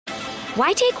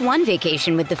Why take one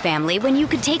vacation with the family when you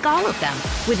could take all of them?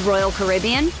 With Royal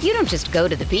Caribbean, you don't just go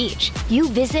to the beach. You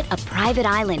visit a private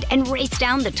island and race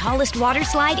down the tallest water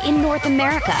slide in North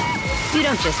America. You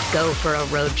don't just go for a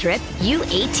road trip. You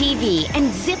ATV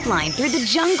and zip line through the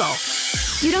jungle.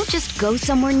 You don't just go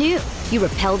somewhere new. You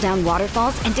rappel down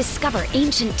waterfalls and discover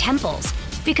ancient temples.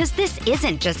 Because this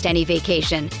isn't just any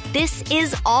vacation. This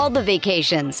is all the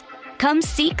vacations. Come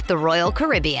seek the Royal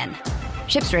Caribbean.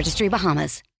 Ships Registry,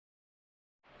 Bahamas.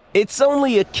 It's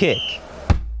only a kick,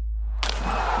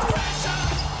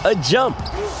 a jump,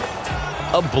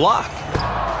 a block.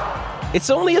 It's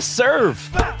only a serve.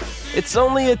 It's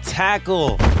only a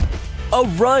tackle, a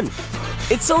run.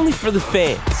 It's only for the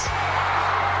fans.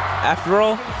 After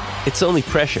all, it's only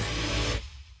pressure.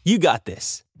 You got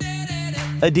this.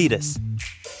 Adidas.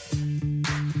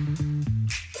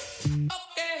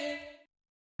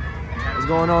 What's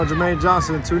going on? Jermaine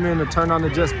Johnson. Tune in to Turn on the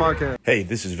Jets podcast. Hey,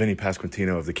 this is Vinny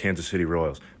Pasquantino of the Kansas City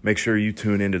Royals. Make sure you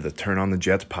tune into the Turn on the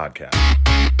Jets podcast.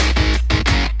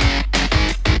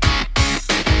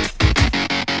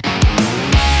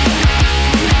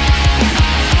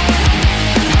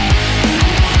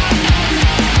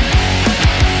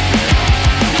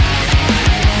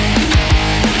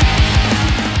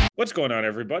 What's going on,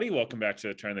 everybody? Welcome back to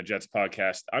the Turn the Jets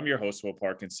podcast. I'm your host, Will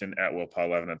Parkinson, at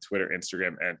WillPaul11 on Twitter,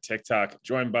 Instagram, and TikTok.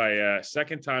 Joined by a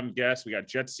second-time guest. We got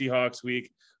Jets Seahawks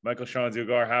week. Michael Sean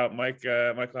Zugar.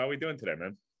 Michael, how are we doing today,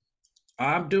 man?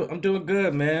 I'm doing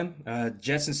good, man.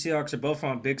 Jets and Seahawks are both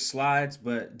on big slides,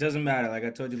 but it doesn't matter. Like I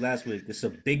told you last week, it's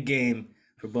a big game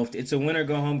for both. It's a win or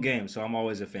go home game, so I'm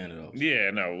always a fan of those.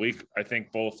 Yeah, no, I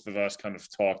think both of us kind of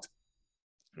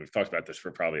we've talked about this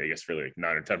for probably, I guess, really like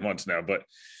 9 or 10 months now, but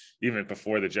even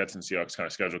before the Jets and Seahawks kind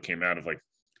of schedule came out of like,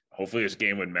 hopefully this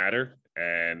game would matter,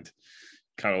 and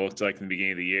kind of looked like in the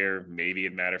beginning of the year, maybe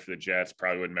it'd matter for the Jets,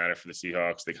 probably wouldn't matter for the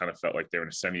Seahawks. They kind of felt like they were in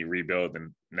a semi-rebuild,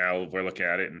 and now we're looking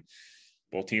at it, and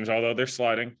both teams, although they're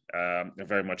sliding, they're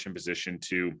very much in position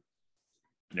to,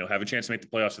 have a chance to make the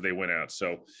playoffs if they win out.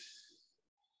 So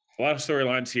a lot of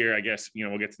storylines here, I guess.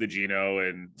 We'll get to the Geno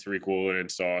and Tariq Woolen and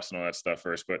Sauce and all that stuff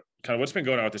first, but kind of what's been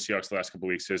going on with the Seahawks the last couple of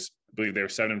weeks is, I believe they were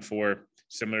 7-4,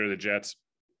 similar to the Jets,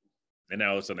 and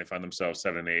now all of a sudden they find themselves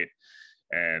 7-8,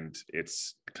 and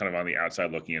it's kind of on the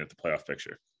outside looking in at the playoff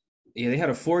picture. Yeah, they had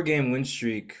a 4-game win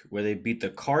streak where they beat the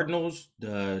Cardinals,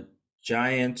 the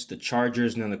Giants, the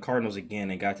Chargers, and then the Cardinals again,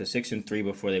 and got to 6-3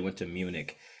 before they went to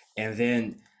Munich. And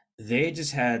then they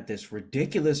just had this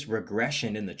ridiculous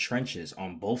regression in the trenches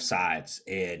on both sides,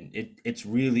 and it's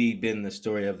really been the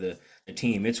story of the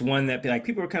team. It's one that, like,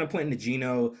 people were kind of pointing to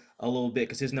Geno a little bit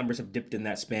because his numbers have dipped in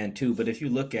that span too. But if you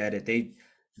look at it,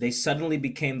 they suddenly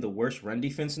became the worst run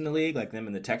defense in the league, like them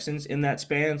and the Texans in that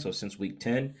span. So since week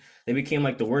 10, they became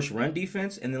like the worst run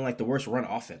defense and then like the worst run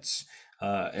offense.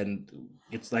 And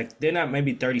it's like they're not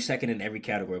maybe 32nd in every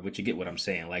category, but you get what I'm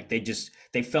saying. Like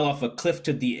they fell off a cliff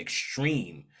to the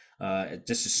extreme.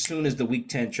 Just as soon as the week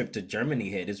 10 trip to Germany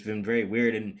hit. It's been very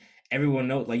weird, and everyone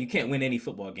knows, like, you can't win any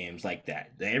football games like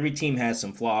that. Every team has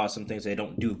some flaws, some things they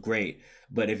don't do great,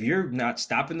 but if you're not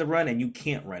stopping the run and you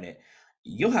can't run it,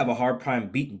 you'll have a hard time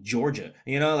beating Georgia.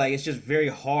 Like, it's just very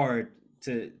hard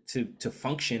to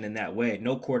function in that way.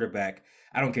 No quarterback,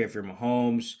 I don't care if you're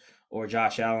Mahomes or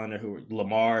Josh Allen or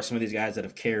Lamar, some of these guys that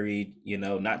have carried,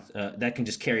 that can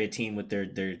just carry a team with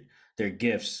their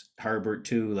gifts. Herbert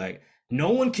too, like,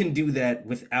 no one can do that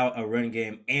without a run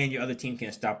game, and your other team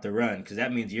can't stop the run, because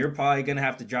that means you're probably going to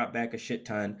have to drop back a shit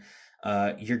ton.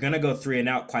 You're going to go 3 and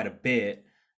out quite a bit,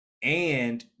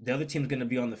 and the other team's going to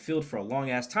be on the field for a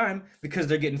long-ass time because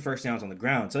they're getting first downs on the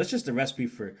ground. So it's just a recipe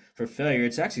for failure.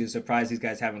 It's actually a surprise these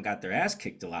guys haven't got their ass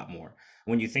kicked a lot more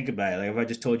when you think about it. Like, if I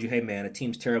just told you, hey, man, a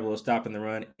team's terrible at stopping the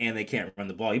run and they can't run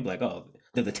the ball, you'd be like, oh,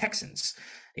 they're the Texans.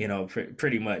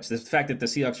 Pretty much. The fact that the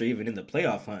Seahawks are even in the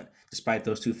playoff hunt, despite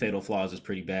those 2 fatal flaws, is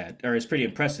pretty bad, or it's pretty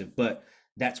impressive. But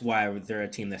that's why they're a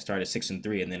team that started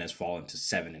 6-3 and then has fallen to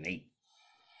 7-8.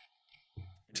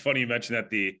 It's funny you mentioned that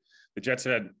the Jets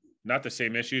have had not the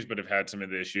same issues, but have had some of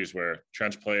the issues where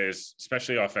trench plays,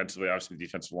 especially offensively, obviously the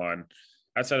defensive line,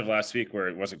 outside of last week where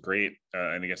it wasn't great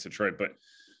and against Detroit, but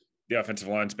the offensive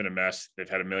line's been a mess. They've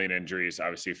had a million injuries.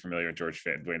 Obviously familiar with George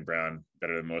Fant and Dwayne Brown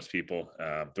better than most people.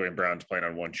 Dwayne Brown's playing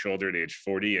on one shoulder at age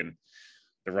 40, and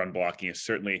the run blocking has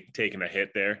certainly taken a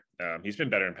hit there. He's been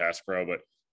better in pass pro, but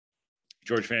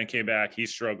George Fant came back. He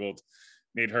struggled.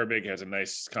 Nate Herbig has a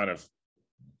nice kind of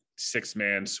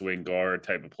 6-man swing guard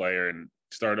type of player and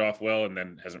started off well and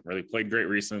then hasn't really played great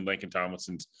recently. Lincoln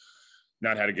Tomlinson's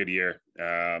not had a good year,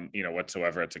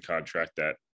 whatsoever. It's a contract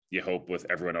that you hope with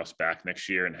everyone else back next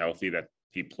year and healthy that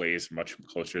he plays much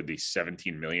closer to the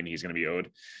 $17 million he's going to be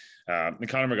owed. And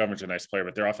Connor McGovern's a nice player,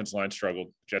 but their offensive line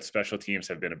struggled. Jets special teams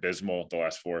have been abysmal the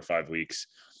last 4 or 5 weeks,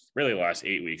 really the last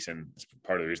 8 weeks. And it's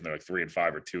part of the reason they're like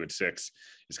 3-5 or 2-6 is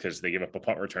because they give up a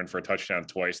punt return for a touchdown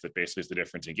twice. That basically is the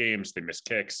difference in games. They miss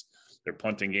kicks. Their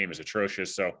punting game is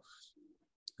atrocious. So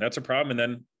that's a problem.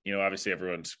 And then, obviously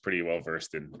everyone's pretty well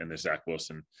versed in the Zach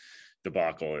Wilson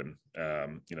debacle.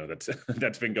 And,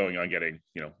 that's been going on, getting,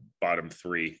 bottom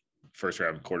 3 first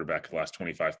round quarterback the last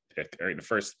 25 pick, or in the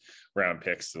first round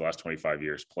picks the last 25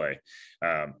 years play.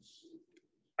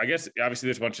 I guess obviously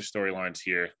there's a bunch of storylines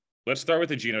here. Let's start with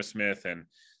the Geno Smith and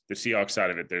the Seahawks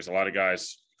side of it. There's a lot of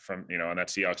guys from, on that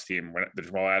Seahawks team. The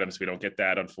Jamal Adams, we don't get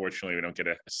that. Unfortunately, we don't get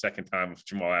a second time of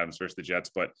Jamal Adams versus the Jets,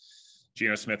 but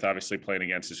Geno Smith obviously playing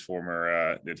against his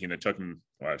former the team that took him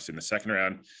in the second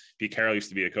round. Pete Carroll used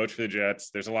to be a coach for the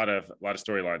Jets. There's a lot of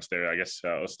storylines there. I guess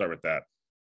let's start with that.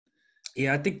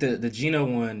 Yeah, I think the Geno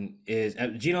one is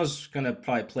Geno's gonna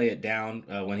probably play it down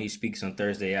when he speaks on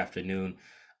Thursday afternoon.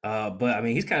 But I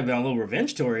mean, he's kind of been on a little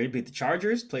revenge tour. He beat the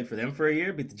Chargers, played for them for a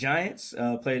year, beat the Giants,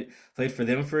 played for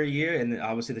them for a year, and then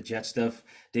obviously the Jet stuff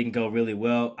didn't go really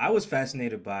well. I was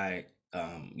fascinated by,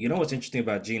 what's interesting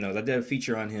about Geno is I did a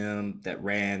feature on him that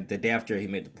ran the day after he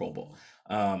made the Pro Bowl.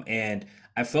 And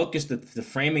I focused the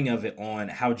framing of it on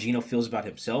how Geno feels about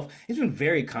himself. He's been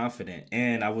very confident,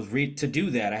 and to do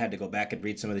that, I had to go back and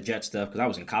read some of the Jet stuff because I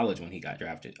was in college when he got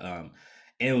drafted. And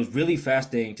it was really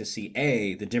fascinating to see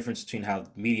the difference between how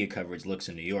media coverage looks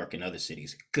in New York and other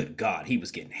cities. Good God, he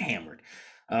was getting hammered.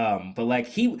 But like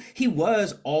he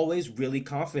was always really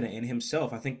confident in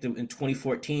himself. I think in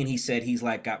 2014 he said he's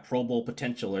like got Pro Bowl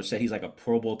potential, or said he's like a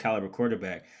Pro Bowl caliber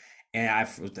quarterback. And I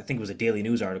think it was a Daily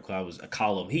News article. I was a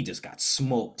column. He just got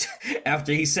smoked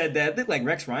after he said that. I think like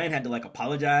Rex Ryan had to like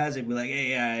apologize and be like,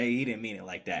 hey, he didn't mean it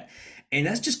like that. And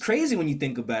that's just crazy when you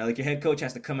think about it. Like your head coach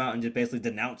has to come out and just basically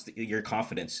denounce your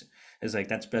confidence. It's like,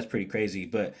 that's pretty crazy.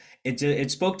 But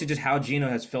it spoke to just how Geno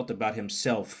has felt about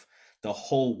himself the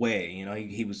whole way.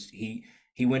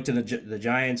 He went to the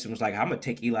Giants and was like, I'm going to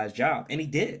take Eli's job. And he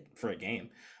did for a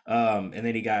game. And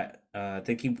then he got, I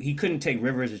think he couldn't take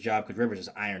Rivers' job because Rivers is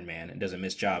Iron Man and doesn't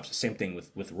miss jobs. Same thing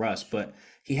with Russ. But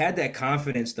he had that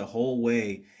confidence the whole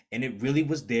way, and it really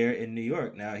was there in New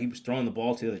York. Now, he was throwing the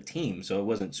ball to the other team, so it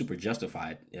wasn't super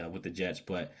justified with the Jets.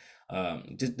 But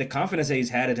just the confidence that he's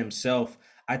had in himself,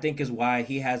 I think, is why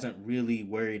he hasn't really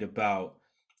worried about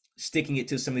sticking it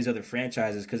to some of these other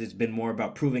franchises, because it's been more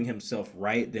about proving himself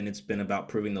right than it's been about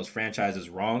proving those franchises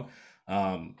wrong.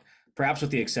 Perhaps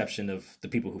with the exception of the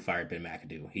people who fired Ben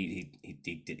McAdoo, he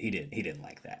didn't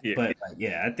like that. Yeah. But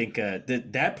I think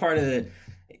that part of it,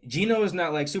 Geno is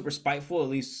not like super spiteful. At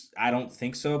least I don't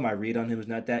think so. My read on him is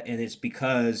not that, and it's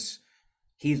because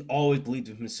he's always believed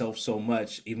in himself so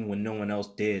much, even when no one else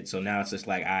did. So now it's just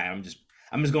like I'm just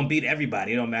gonna beat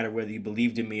everybody. It don't matter whether you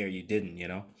believed in me or you didn't.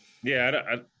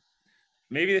 Yeah.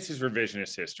 Maybe this is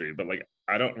revisionist history, but like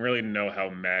I don't really know how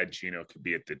mad Geno could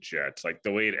be at the Jets. Like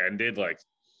the way it ended, like.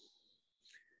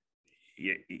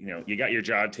 You got your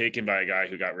job taken by a guy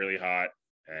who got really hot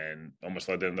and almost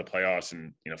led them to the playoffs.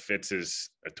 And, Fitz is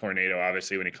a tornado,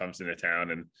 obviously, when he comes into town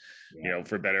and,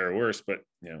 for better or worse, but,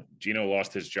 Geno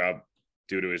lost his job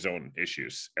due to his own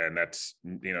issues. And that's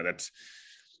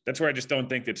where I just don't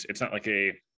think it's not like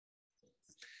I'm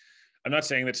not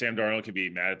saying that Sam Darnold could be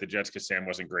mad at the Jets because Sam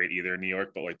wasn't great either in New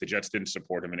York, but like the Jets didn't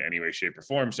support him in any way, shape or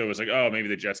form. So it was like, oh, maybe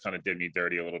the Jets kind of did me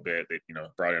dirty a little bit. They,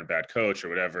 brought in a bad coach or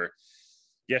whatever.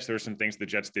 Yes, there were some things the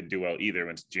Jets didn't do well either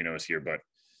when Geno was here, but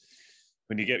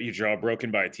when you get your jaw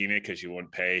broken by a teammate because you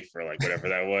wouldn't pay for like whatever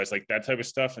that was, like that type of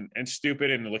stuff and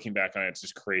stupid. And looking back on it, it's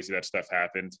just crazy that stuff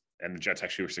happened. And the Jets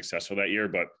actually were successful that year.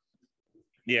 But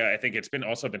yeah, I think it's been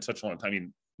such a long time. I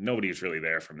mean, nobody's really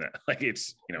there from that. Like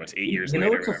it's 8 years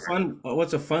later.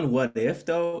 What's a fun what if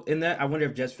though in that? I wonder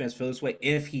if Jets fans feel this way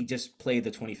if he just played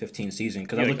the 2015 season.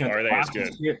 Because I was looking at the roster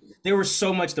here,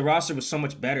 the roster was so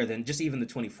much better than just even the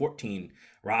 2014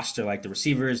 roster, like the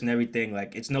receivers and everything.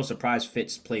 Like it's no surprise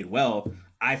Fitz played well.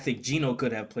 I think Geno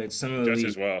could have played similarly just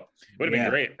as well. Would have been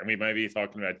great. And we might be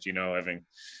talking about Geno having,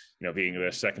 being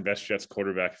the second best Jets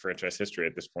quarterback in franchise history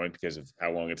at this point because of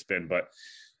how long it's been. But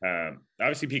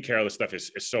obviously Pete Carroll, this stuff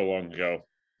is so long ago.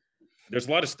 There's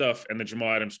a lot of stuff, and the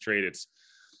Jamal Adams trade, it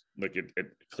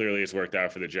clearly has worked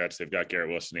out for the Jets. They've got Garrett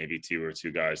Wilson, AVT, who are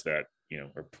two guys that,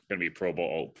 are going to be Pro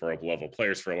Bowl level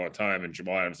players for a long time. And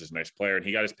Jamal Adams is a nice player, and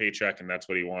he got his paycheck, and that's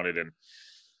what he wanted. And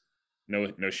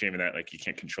no shame in that. Like, you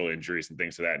can't control injuries and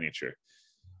things of that nature.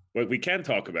 What we can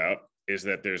talk about is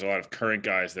that there's a lot of current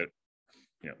guys that,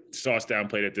 Sauce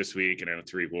downplayed it this week, and I know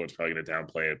Tariq Woolen's probably going to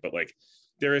downplay it, but like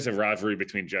there is a rivalry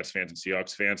between Jets fans and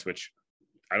Seahawks fans, which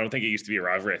I don't think it used to be a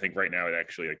rivalry. I think right now it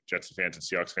actually, like, Jets fans and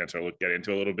Seahawks fans are get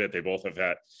into a little bit. They both have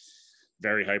had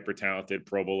very hyper talented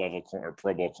Pro Bowl level or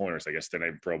Pro Bowl corners. I guess they're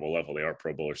not Pro Bowl level. They are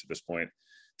Pro Bowlers at this point.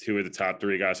 Two of the top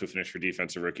three guys who finished for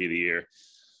Defensive Rookie of the Year.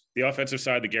 The offensive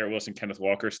side, the Garrett Wilson, Kenneth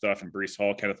Walker stuff, and Breece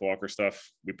Hall, Kenneth Walker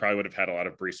stuff. We probably would have had a lot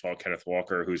of Breece Hall, Kenneth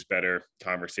Walker, who's better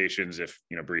conversations if,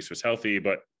 you know, Breece was healthy.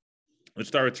 But let's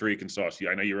start with Tariq and Sauce.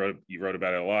 I know you wrote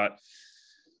about it a lot.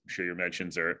 I'm sure your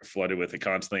mentions are flooded with it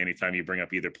constantly anytime you bring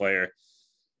up either player.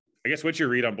 I guess what's your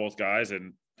read on both guys,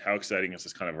 and how exciting is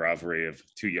this kind of rivalry of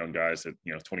two young guys at,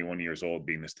 you know, 21 years old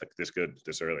being this good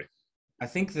this early? I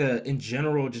think in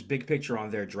general, just big picture on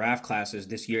their draft classes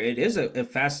this year, it is a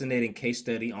fascinating case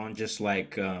study on just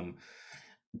like,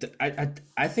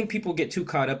 I think people get too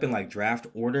caught up in like draft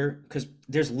order, because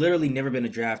there's literally never been a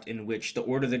draft in which the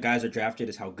order the guys are drafted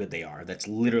is how good they are. That's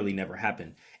literally never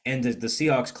happened. And the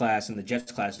Seahawks class and the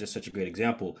Jets class is just such a great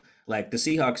example. Like the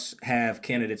Seahawks have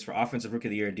candidates for Offensive Rookie of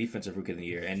the Year and Defensive Rookie of the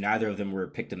Year, and neither of them were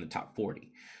picked in the top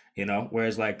 40. You know,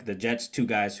 whereas like the Jets, two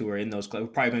guys who are in those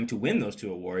clubs, probably going to win those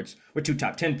two awards, were two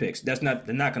top 10 picks. That's not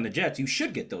the knock on the Jets. You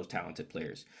should get those talented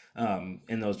players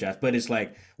in those drafts. But it's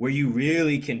like where you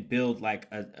really can build like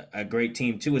a great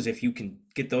team too is if you can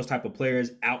get those type of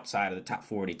players outside of the top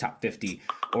 40, top 50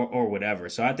 or whatever.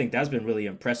 So I think that's been really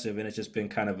impressive. And it's just been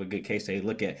kind of a good case to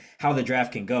look at how the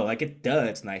draft can go. Like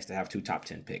it's nice to have two top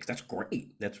 10 picks. That's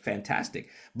great. That's fantastic.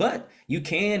 But you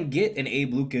can get an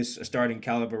Abe Lucas, a starting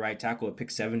caliber right tackle at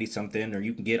pick 70 something, or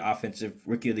you can get Offensive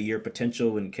Rookie of the Year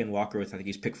potential and Ken Walker with, I think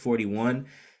he's pick 41.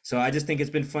 So I just think it's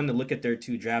been fun to look at their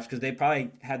two drafts, because they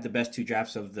probably had the best two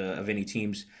drafts of any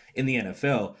teams in the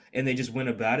NFL, and they just went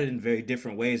about it in very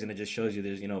different ways, and it just shows you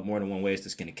there's, you know, more than one ways to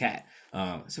skin a cat.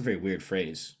 It's a very weird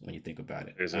phrase when you think about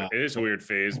it. It is a weird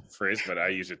phrase, but I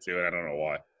use it too, and I don't know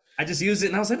why. I just used it,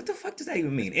 and I was like, what the fuck does that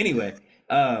even mean? Anyway,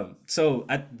 with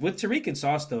Tariq and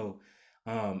Sauce though,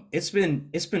 it's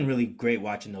been really great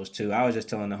watching those two. I was just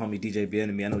telling the homie DJ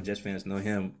Bieniemy, I know Jets fans know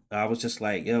him. I was just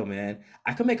like, yo, man,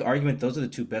 I could make an argument those are the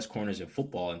two best corners in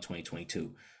football in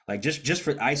 2022. Like just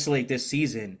for isolate this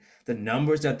season, the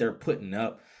numbers that they're putting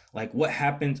up, like what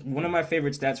happens. One of my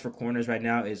favorite stats for corners right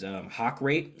now is hawk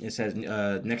rate. It says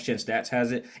Next Gen Stats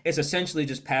has it. It's essentially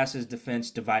just passes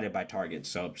defense divided by targets.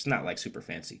 So it's not like super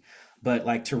fancy. But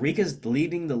like Tariq is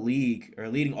leading the league, or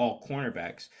leading all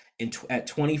cornerbacks at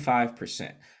 25%. So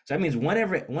that means one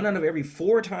out of every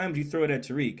 4 times you throw it at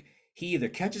Tariq, he either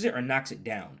catches it or knocks it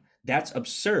down. That's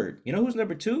absurd. You know who's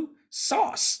number 2?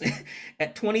 Sauce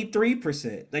at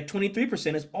 23%. Like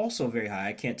 23% is also very high.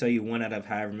 I can't tell you one out of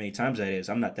however many times that is.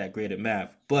 I'm not that great at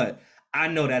math, but I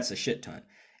know that's a shit ton.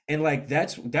 And like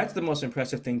that's the most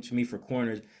impressive thing to me for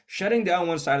corners. Shutting down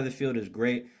one side of the field is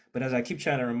great, but as I keep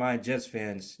trying to remind Jets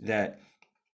fans that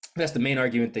that's the main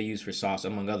argument they use for Sauce,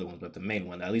 among other ones, but the main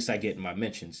one, at least I get in my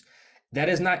mentions, that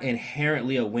is not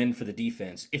inherently a win for the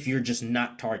defense if you're just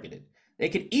not targeted. They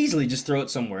could easily just throw it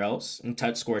somewhere else and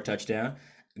score a touchdown.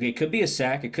 It could be a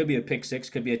sack. It could be a pick six.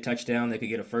 Could be a touchdown. They could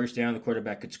get a first down. The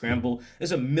quarterback could scramble.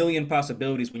 There's a million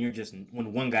possibilities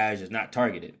when one guy is just not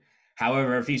targeted.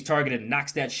 However, if he's targeted and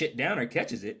knocks that shit down or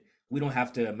catches it, we don't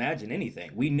have to imagine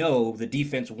anything. We know the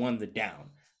defense won the down.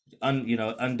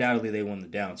 Undoubtedly they won the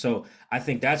down. So I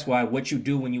think that's why what you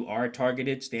do when you are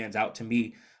targeted stands out to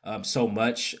me so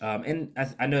much. And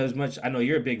I know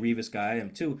you're a big Revis guy. I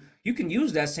am too. You can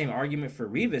use that same argument for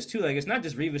Revis too. Like it's not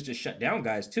just Revis just shut down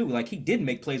guys too. Like he did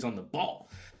make plays on the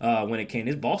ball when it came.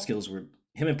 His ball skills were,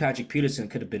 him and Patrick Peterson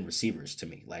could have been receivers to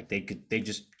me. Like they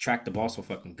just tracked the ball so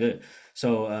fucking good.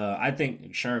 So I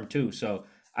think Sherm too. So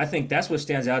I think that's what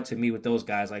stands out to me with those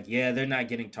guys. Like, yeah, they're not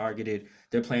getting targeted.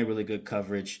 They're playing really good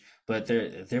coverage, but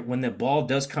they're when the ball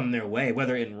does come their way,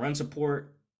 whether in run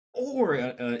support or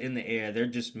in the air, they're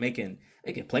just making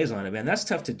plays on it, man. That's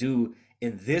tough to do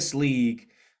in this league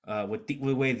with the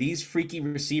way these freaky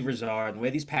receivers are, and the way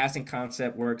these passing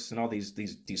concept works, and all these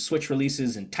switch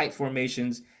releases and tight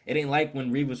formations. It ain't like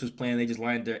when Revis was playing, they just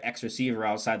lined their X receiver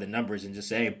outside the numbers and just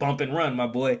say, hey, bump and run, my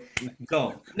boy,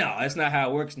 go. No, that's not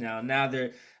how it works now. Now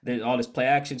they're all this play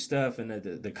action stuff, and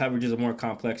the coverages are more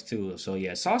complex too. So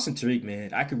yeah, Sauce and Tariq,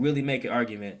 man, I could really make an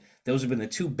argument. Those have been the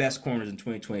two best corners in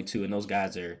 2022, and those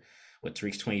guys are, what,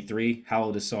 Tariq's 23? How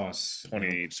old is Sauce?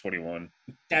 21.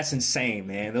 That's insane,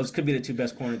 man. Those could be the two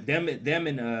best corners. Them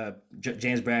and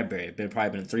James Bradbury have probably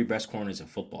been the 3 best corners in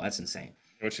football. That's insane.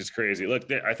 Which is crazy.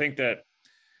 Look, I think that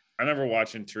I remember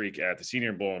watching Tariq at the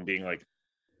Senior Bowl and being like,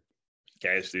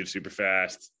 "Okay, this dude's super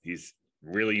fast. He's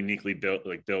really uniquely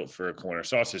built for a corner."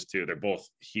 Sauces too. They're both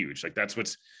huge. Like that's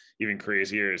what's even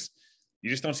crazier is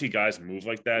you just don't see guys move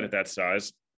like that at that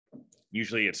size.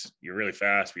 Usually it's you're really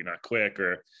fast, but you're not quick,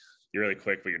 or you're really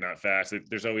quick, but you're not fast.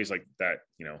 There's always like that,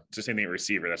 it's the same thing at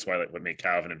receiver. That's why like what made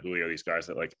Calvin and Julio these guys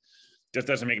that like just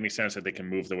doesn't make any sense that they can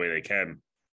move the way they can.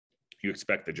 You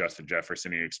expect the Justin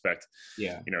Jefferson, and you expect,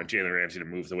 Jalen Ramsey to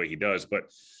move the way he does. But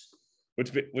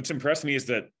what's impressed me is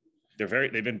that their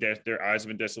eyes have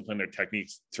been disciplined, their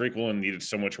techniques. Tariq Woolen needed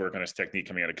so much work on his technique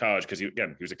coming out of college because he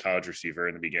was a college receiver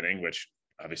in the beginning, which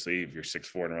obviously if you're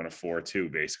 6'4" and run a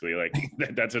 4.2, basically like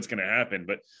that's what's going to happen.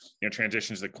 But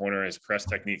transitions to the corner, his press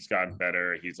technique's gotten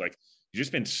better. He's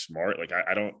just been smart. Like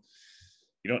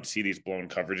you don't see these blown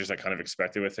coverages I kind of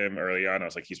expected with him early on. I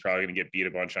was like, he's probably going to get beat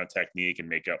a bunch on technique and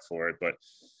make up for it. But,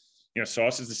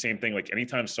 Sauce is the same thing. Like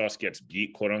anytime Sauce gets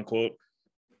beat, quote unquote,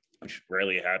 which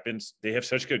rarely happens, they have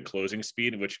such good closing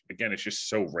speed, which again, it's just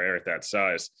so rare at that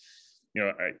size.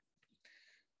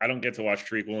 I don't get to watch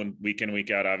Tariq Woolen week in, week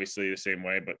out, obviously the same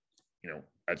way, but,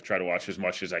 I try to watch as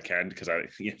much as I can because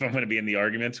if I'm going to be in the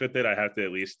arguments with it, I have to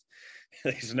at least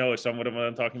know somewhat of what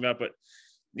I'm talking about. But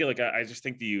I just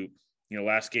think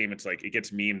last game, it's like it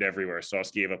gets memed everywhere.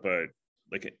 Sauce gave up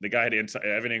the guy had inside,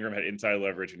 Evan Ingram had inside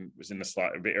leverage and was in the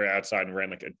slot or outside and ran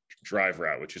like a drive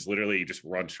route, which is literally you just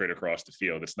run straight across the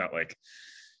field. It's not like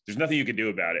there's nothing you can do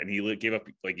about it. And he gave up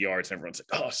like yards. And everyone's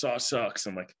like, "Oh, Sauce sucks."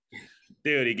 I'm like,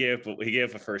 dude, he gave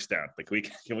up a first down. Like,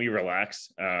 can we relax?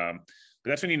 But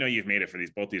that's when you've made it for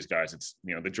both these guys. It's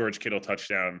the George Kittle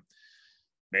touchdown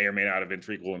may or may not have been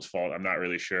Tariq Woolen's fault. I'm not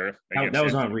really sure. That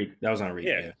was on Reed.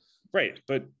 Yeah, right.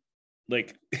 But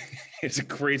like, it's a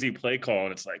crazy play call,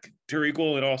 and it's like Tariq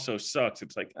Woolen also sucks.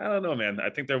 It's like, I don't know, man. I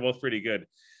think they're both pretty good.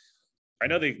 I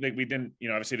know we didn't,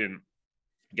 obviously didn't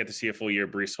get to see a full year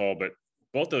of Breece Hall, but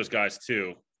both those guys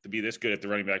too, to be this good at the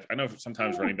running back. I know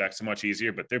sometimes running backs are much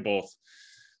easier, but they're both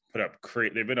put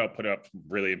up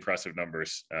really impressive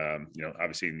numbers.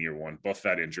 Obviously in year one, both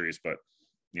had injuries, but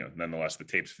nonetheless, the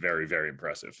tape's very, very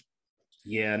impressive.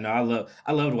 Yeah, no,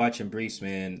 I loved watching Breece,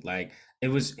 man. Like it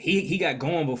was, he got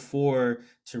going before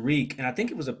Tariq, and I think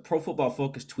it was a Pro Football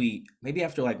Focus tweet, maybe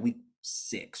after like week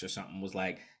 6 or something, was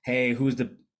like, "Hey, who's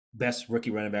the best rookie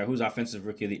running back? Who's offensive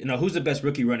rookie? Who's the best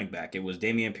rookie running back?" It was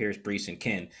Dameon Pierce, Breece, and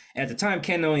Ken. And at the time,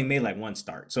 Ken only made like one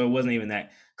start, so it wasn't even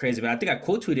that crazy. But I think I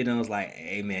quote tweeted and I was like,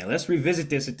 "Hey, man, let's revisit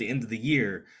this at the end of the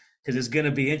year." Because it's going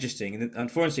to be interesting. And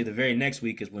unfortunately, the very next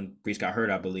week is when Breece got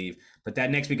hurt, I believe. But that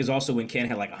next week is also when Ken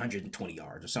had like 120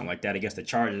 yards or something like that against the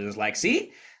Chargers. It's like,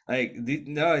 see?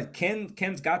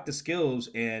 Ken's got the skills.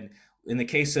 And in the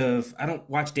case of, I don't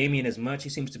watch Dameon as much. He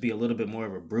seems to be a little bit more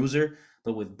of a bruiser.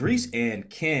 But with Breece and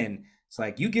Ken, it's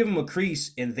like you give them a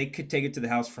crease and they could take it to the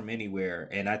house from anywhere.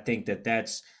 And I think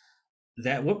that's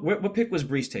that. What pick was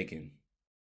Breece taking?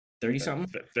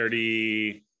 30-something?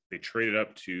 30. They traded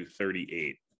up to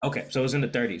 38. Okay, so it was in the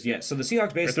 30s. Yeah, so the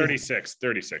Seahawks basically... Or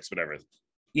 36, whatever.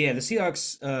 Yeah, the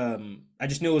Seahawks, I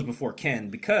just knew it was before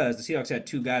Ken because the Seahawks had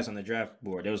 2 guys on the draft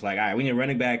board. It was like, all right, we need a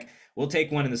running back. We'll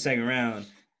take one in the second round.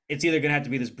 It's either going to have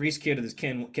to be this Breece kid or this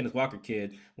Kenneth Walker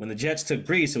kid. When the Jets took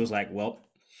Breece, it was like, well,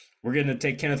 we're going to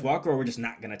take Kenneth Walker or we're just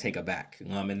not going to take a back.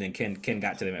 And then Ken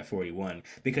got to them at 41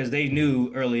 because they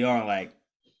knew early on, like,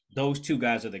 those 2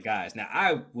 guys are the guys. Now,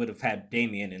 I would have had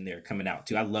Dameon in there coming out,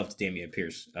 too. I loved Dameon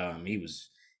Pierce.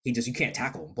 You can't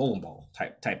tackle him, bowling ball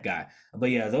type guy.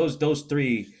 But yeah, those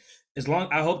 3,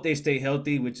 I hope they stay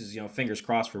healthy, which is, fingers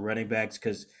crossed for running backs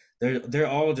because they're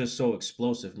all just so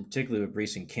explosive, particularly with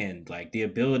Breece and Ken. Like the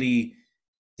ability,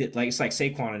 it's like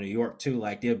Saquon in New York too,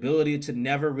 like the ability to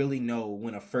never really know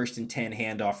when a 1st and 10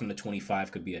 handoff from the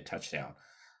 25 could be a touchdown.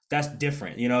 That's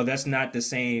different. That's not the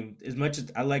same. As much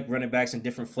as I like running backs in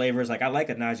different flavors, like I like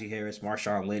a Najee Harris,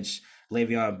 Marshawn Lynch,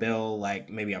 Le'Veon Bell, like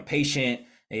maybe I'm patient.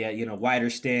 Yeah, wider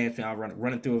stance,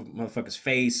 running through a motherfucker's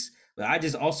face. But I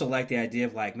just also like the idea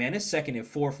of like, man, it's 2nd and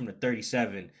 4 from the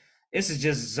 37. This is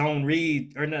just zone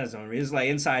read, or not zone read. It's like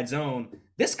inside zone.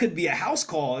 This could be a house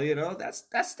call,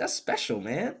 That's special,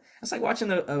 man. That's like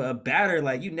watching a batter.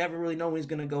 Like you never really know when he's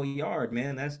gonna go yard,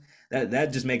 man.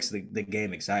 That just makes the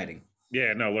game exciting.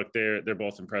 Yeah, no, look, they're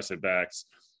both impressive backs.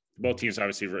 Both teams,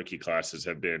 obviously, rookie classes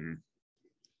have been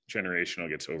generational,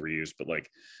 gets overused, but like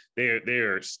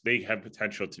they have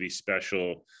potential to be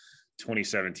special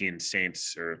 2017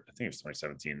 Saints, or I think it was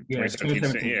 2017. Yeah,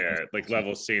 2017 yeah, like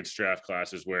level Saints draft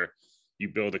classes where you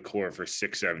build a core for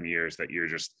 6-7 years that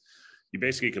you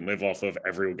basically can live off of.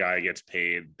 Every guy gets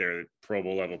paid. They're Pro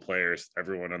Bowl level players.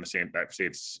 Everyone on the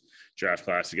Saints draft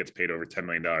class gets paid over $10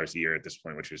 million a year at this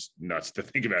point, which is nuts to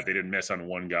think about. They didn't miss on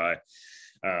one guy.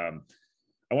 I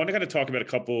want to kind of talk about a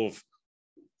couple of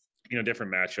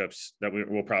different matchups that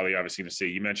we'll probably obviously see.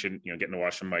 You mentioned, getting to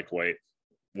watch some Mike White.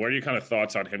 What are your kind of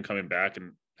thoughts on him coming back,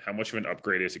 and how much of an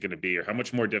upgrade is it going to be, or how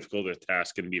much more difficult a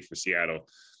task going to be for Seattle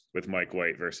with Mike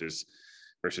White versus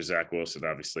versus Zach Wilson.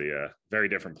 Obviously, very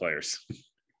different players.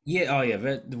 Yeah, oh yeah.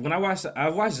 When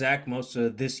I've watched Zach most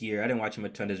of this year. I didn't watch him a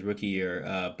ton his rookie year,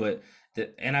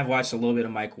 and I've watched a little bit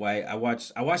of Mike White. I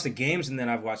watched the games, and then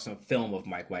I've watched some film of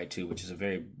Mike White too, which is a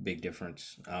very big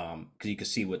difference. Because you can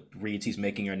see what reads he's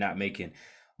making or not making.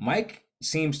 Mike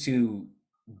seems to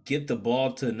get the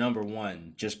ball to number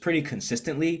one just pretty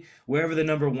consistently wherever the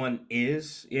number one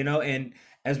is, and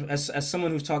as someone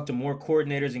who's talked to more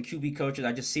coordinators and QB coaches,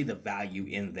 I just see the value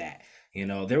in that.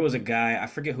 There was a guy, I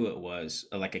forget who it was,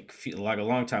 like a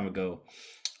long time ago.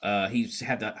 He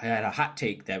had a hot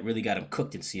take that really got him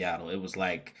cooked in Seattle. It was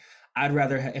like,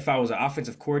 if I was an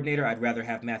offensive coordinator, I'd rather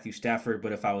have Matthew Stafford,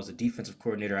 but if I was a defensive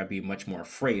coordinator, I'd be much more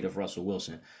afraid of Russell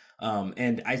Wilson.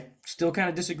 And I still kind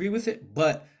of disagree with it,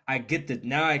 but I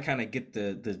kind of get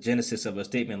the genesis of a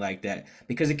statement like that,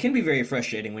 because it can be very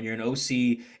frustrating when you're an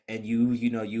OC and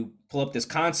you pull up this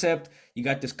concept, you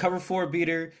got this cover four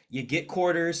beater, you get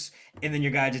quarters, and then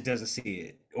your guy just doesn't see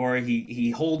it, or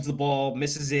he holds the ball,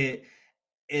 misses it,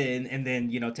 and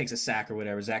then takes a sack or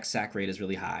whatever. Zach's sack rate is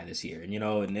really high this year,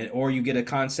 or you get a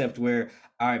concept where,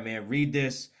 all right, man, read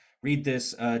this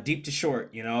deep to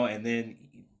short, and then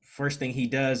first thing he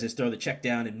does is throw the check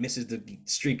down and misses the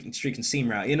streak and seam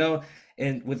route,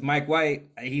 and with Mike White,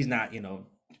 he's not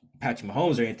Patrick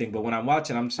Mahomes or anything, but when I'm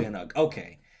watching, I'm saying,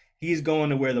 okay, he's going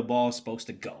to where the ball is supposed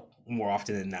to go more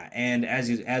often than not. And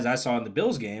as I saw in the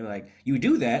Bills game, like, you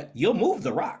do that, you'll move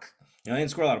the rock. I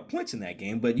didn't score a lot of points in that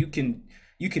game, but you can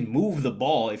move the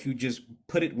ball if you just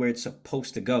put it where it's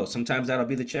supposed to go. Sometimes that'll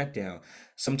be the check down.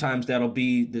 Sometimes that'll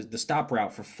be the stop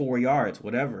route for 4 yards,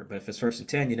 whatever. But if it's 1st and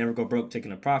 10, you never go broke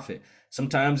taking a profit.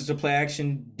 Sometimes it's a play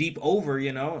action deep over,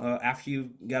 after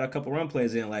you got a couple run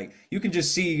plays in. Like, you can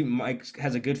just see Mike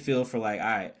has a good feel for, like, all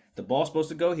right, the ball's supposed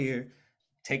to go here,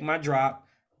 take my drop,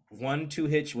 1-2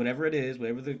 hitch, whatever it is,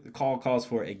 whatever the call calls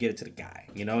for, and get it to the guy,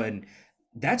 and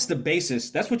that's the basis.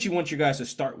 That's what you want your guys to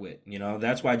start with.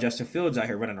 That's why Justin Fields out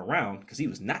here running around, because he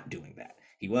was not doing that.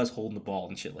 He was holding the ball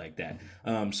and shit like that.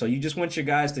 So you just want your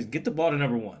guys to get the ball to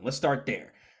number one. Let's start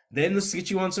there. Then let's get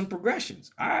you on some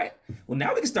progressions. All right. Well,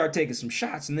 now we can start taking some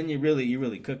shots, and then you're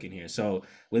really cooking here. So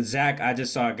with Zach, I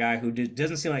just saw a guy who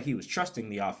doesn't seem like he was trusting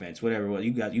the offense. Whatever. Well,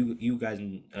 you guys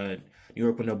in New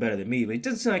York would know better than me, but it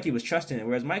doesn't seem like he was trusting it.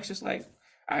 Whereas Mike's just like,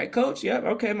 all right, coach. Yep.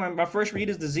 Okay. My first read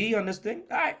is the Z on this thing.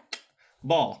 All right.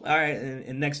 Ball. All right,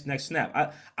 and next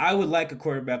snap. I would like a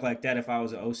quarterback like that if I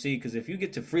was an OC, because if you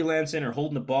get to freelancing or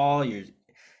holding the ball, you're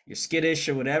skittish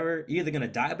or whatever, you're either gonna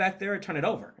die back there or turn it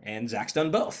over. And Zach's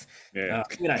done both. Yeah,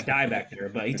 maybe not die back there,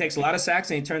 but he takes a lot of sacks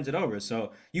and he turns it over.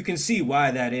 So you can see why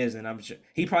that is, and I'm sure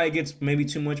he probably gets maybe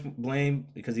too much blame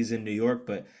because he's in New York,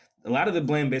 but a lot of the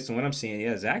blame, based on what I'm seeing,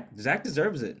 yeah, Zach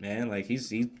deserves it, man. Like,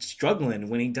 he's struggling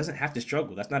when he doesn't have to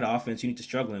struggle. That's not an offense you need to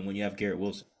struggle in when you have Garrett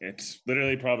Wilson. It's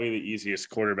literally probably the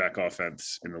easiest quarterback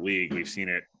offense in the league. We've seen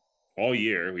it all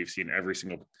year. We've seen every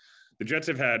single. The Jets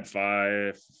have had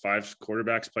five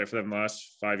quarterbacks play for them the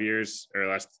last 5 years, or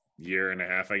last year and a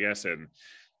half, I guess, and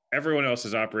everyone else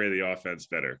has operated the offense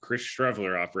better. Chris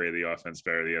Streveler operated the offense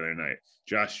better the other night.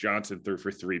 Josh Johnson threw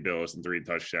for 3 bills and 3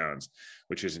 touchdowns,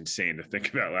 which is insane to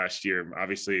think about last year.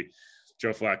 Obviously,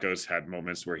 Joe Flacco's had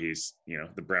moments where he's,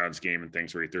 the Browns game and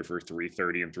things where he threw for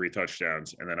 330 and 3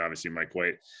 touchdowns. And then obviously Mike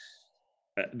White.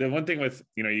 The one thing with,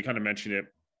 you kind of mentioned it,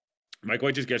 Mike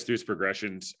White just gets through his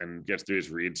progressions and gets through his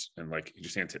reads, and like, he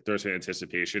just throws in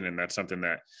anticipation. And that's something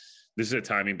that this is a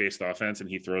timing based offense, and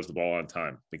he throws the ball on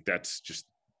time. Like, that's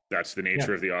the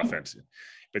nature of the offense.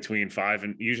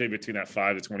 Usually between that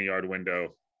 5 to 20 yard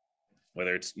window,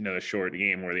 whether it's, the short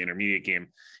game or the intermediate game,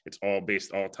 it's all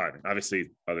timing. Obviously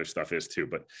other stuff is too,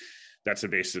 but that's the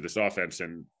basis of this offense.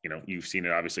 And, you've seen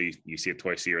it, obviously you see it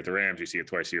twice a year at the Rams, you see it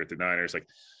twice a year at the Niners. Like,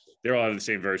 they're all the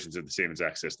same versions of the same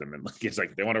exact system. And it's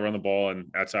like, they want to run the ball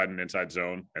in outside and inside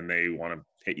zone, and they want to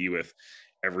hit you with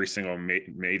every single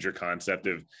major concept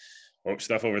of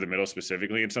stuff over the middle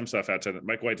specifically, and some stuff outside.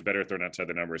 Mike White's better at throwing outside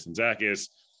the numbers than Zach is,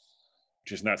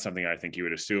 which is not something I think you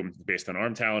would assume based on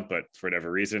arm talent, but for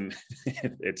whatever reason,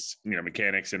 it's,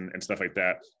 mechanics and stuff like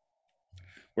that.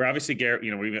 Where obviously Garrett,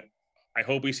 I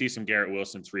hope we see some Garrett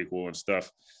Wilson prequel and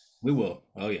stuff. We will.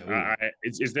 Oh yeah.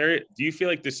 Do you feel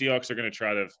like the Seahawks are going to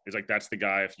try to, is like, that's the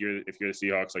guy, if you're the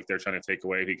Seahawks, like, they're trying to take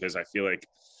away? Because I feel like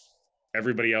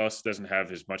everybody else doesn't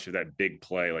have as much of that big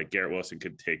play. Like, Garrett Wilson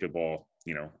could take a ball,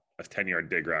 a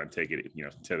 10-yard dig route and take it,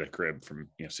 to the crib from,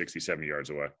 60, 70 yards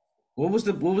away. What was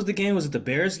the game? Was it the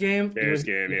Bears game? Bears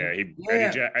game,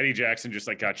 yeah. Eddie Jackson just,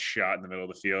 like, got shot in the middle of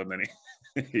the field, and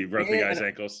then he broke the guy's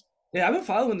ankles. Yeah, I've been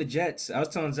following the Jets. I was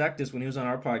telling Zach this when he was on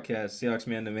our podcast, Seahawks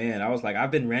Man to Man. I was like,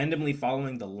 I've been randomly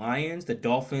following the Lions, the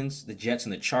Dolphins, the Jets,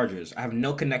 and the Chargers. I have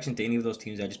no connection to any of those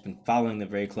teams. I've just been following them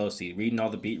very closely, reading all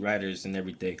the beat writers and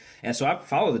everything. And so I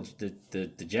follow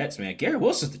the Jets, man. Garrett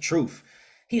Wilson's the truth.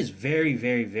 He is very,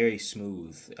 very, very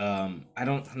smooth. I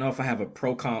don't know if I have a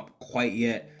pro comp quite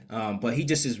yet, but he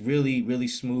just is really, really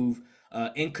smooth,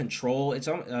 in control.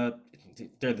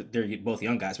 They're both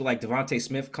young guys, but like Devontae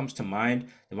Smith comes to mind.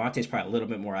 Devontae's probably a little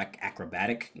bit more like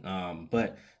acrobatic,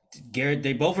 but Garrett,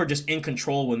 they both are just in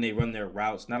control when they run their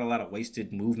routes. Not a lot of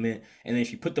wasted movement. And then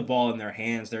if you put the ball in their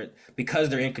hands, because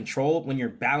they're in control. When you're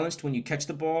balanced, when you catch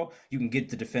the ball, you can get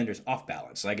the defenders off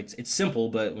balance. Like it's simple,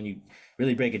 but when you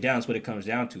really break it down, it's what it comes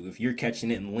down to. If you're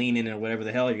catching it and leaning or whatever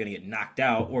the hell, you're gonna get knocked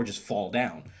out or just fall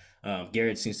down.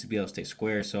 Garrett seems to be able to stay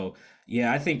square. So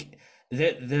yeah, I think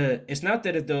it's not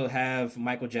that if they'll have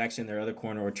Michael Jackson, their other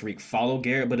corner, or Tariq follow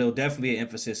Garrett, but it'll definitely be an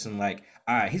emphasis in like,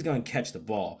 all right, he's gonna catch the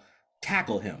ball,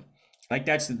 tackle him. Like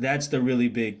that's the really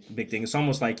big thing. It's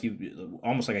almost like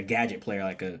a gadget player,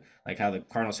 like how the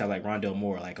Cardinals have like Rondale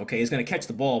Moore. Like, okay, he's gonna catch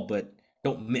the ball, but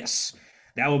don't miss.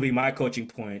 That will be my coaching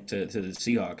point to the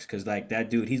Seahawks, because like that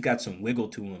dude, he's got some wiggle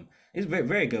to him. He's a very,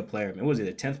 very good player. Man, what was it,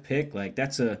 the 10th pick? Like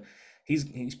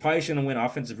he's probably shouldn't win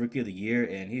Offensive Rookie of the Year,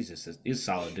 and he's a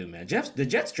solid dude, man. The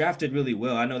Jets drafted really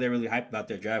well. I know they're really hyped about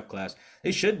their draft class.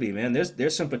 They should be, man.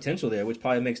 There's some potential there, which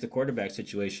probably makes the quarterback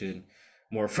situation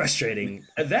more frustrating.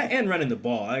 That and running the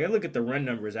ball. Like, I look at the run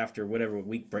numbers after whatever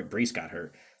week Brees got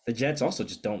hurt. The Jets also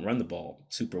just don't run the ball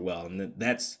super well, and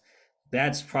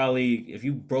that's probably, if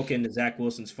you broke into Zach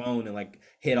Wilson's phone and like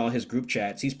hit all his group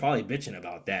chats, he's probably bitching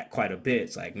about that quite a bit.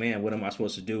 It's like, man, what am I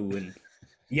supposed to do? And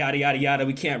yada yada yada.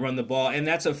 We can't run the ball, and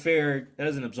that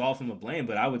doesn't absolve him of blame.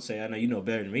 But I would say, I know you know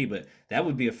better than me, but that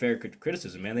would be a fair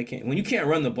criticism, man. When you can't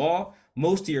run the ball,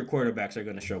 most of your quarterbacks are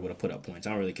going to struggle to put up points. I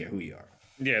don't really care who you are.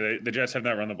 Yeah, the Jets have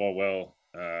not run the ball well.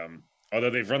 Although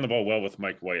they've run the ball well with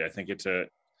Mike White, I think it's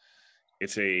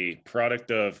a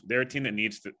product of their team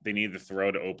that they need the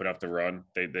throw to open up the run.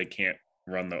 They can't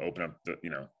run the open up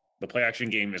the play action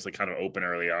game is like kind of open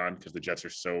early on because the Jets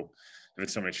have so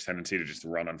much tendency to just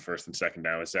run on first and second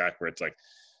down with Zach, where it's like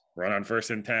run on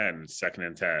 1st and 10, 2nd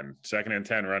and 10, 2nd and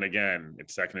 10, run again.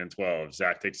 It's 2nd and 12.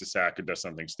 Zach takes a sack and does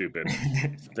something stupid.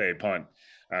 They punt.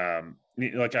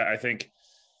 I think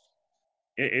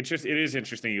it is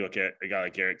interesting. You look at a guy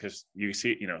like Garrett because you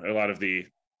see, a lot of the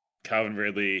Calvin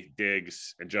Ridley,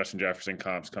 Diggs, and Justin Jefferson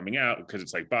comps coming out because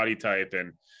it's like body type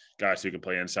and guys who can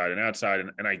play inside and outside.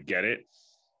 And I get it.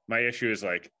 My issue is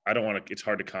like, I don't want to, it's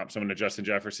hard to comp someone to Justin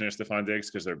Jefferson or Stephon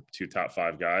Diggs because they're 2 top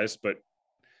 5 guys. But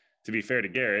to be fair to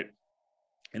Garrett,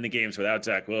 in the games without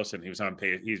Zach Wilson, he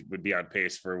would be on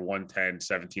pace for 110,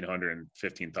 1,700, and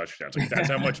 15 touchdowns. Like, that's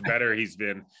how much better he's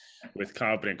been with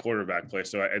competent quarterback play.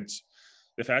 So it's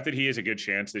the fact that he has a good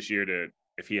chance this year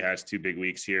if he has 2 big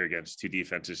weeks here against 2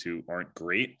 defenses who aren't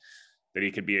great, that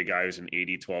he could be a guy who's an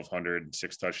 80, 1,200,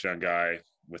 6 touchdown guy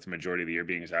with the majority of the year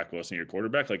being Zach Wilson, your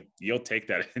quarterback. Like, you'll take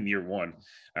that in year 1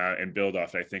 and build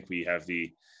off. And I think we have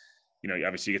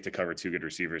obviously you get to cover 2 good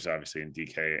receivers, obviously, in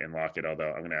DK and Lockett,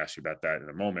 although I'm going to ask you about that in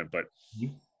a moment. But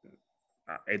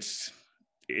it's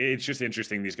just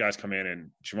interesting. These guys come in,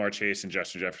 and Jamar Chase and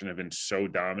Justin Jefferson have been so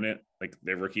dominant. Like,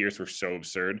 their rookie years were so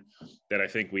absurd that I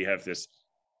think we have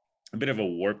a bit of a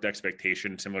warped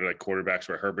expectation, similar to like quarterbacks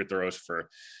where Herbert throws for,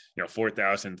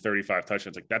 4,000, 35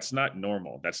 touchdowns. Like, that's not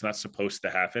normal. That's not supposed to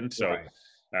happen. So, right.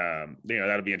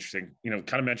 That'll be interesting.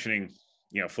 Kind of mentioning,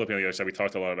 flipping on the other side, we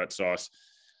talked a lot about Sauce.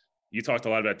 You talked a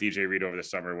lot about DJ Reed over the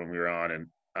summer when we were on, and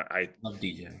I love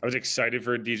DJ. I was excited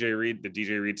for DJ Reed, the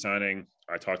DJ Reed signing.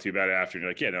 I talked to you about it after, and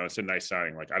you're like, yeah, no, it's a nice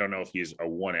signing. Like, I don't know if he's a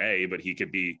 1A, but he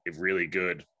could be a really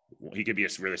good. He could be a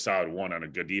really solid 1 on a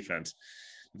good defense.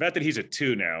 The fact that he's a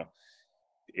 2 now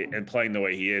and playing the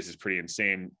way he is pretty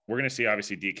insane. We're going to see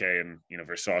obviously DK and,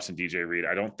 versus Sauce and DJ Reed.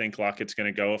 I don't think Lockett's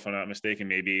going to go, if I'm not mistaken.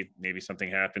 Maybe something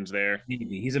happens there.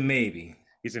 Maybe. He's a maybe.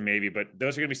 He's a maybe, but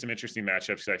those are going to be some interesting matchups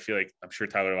because I feel like I'm sure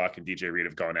Tyler Lockett and DJ Reed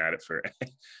have gone at it for,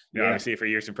 obviously for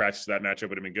years in practice. That matchup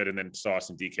would have been good. And then Sauce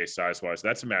and DK size-wise,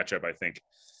 that's a matchup I think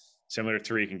similar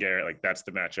to Tariq and Garrett. Like, that's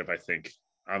the matchup I think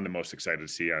I'm the most excited to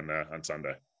see on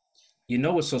Sunday. You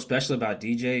know what's so special about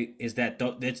DJ is that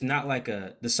it's not like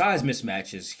the size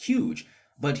mismatch is huge,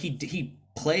 but he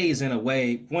plays in a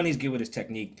way. One, he's good with his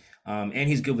technique, and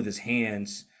he's good with his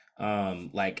hands. He's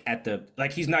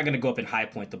not going to go up and high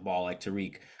point the ball like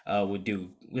Tariq would do.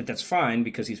 That's fine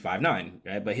because he's 5'9",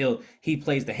 right? But he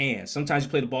plays the hands. Sometimes you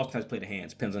play the ball, sometimes you play the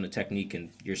hands. Depends on the technique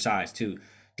and your size too.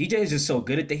 DJ is just so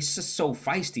good at that. He's just so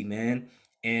feisty, man.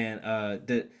 And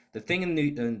the thing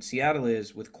in Seattle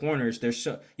is with corners,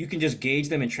 you can just gauge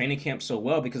them in training camp so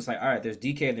well because it's like, all right, there's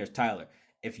DK and there's Tyler.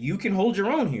 If you can hold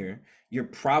your own here, you're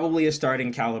probably a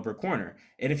starting caliber corner.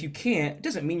 And if you can't, it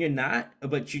doesn't mean you're not,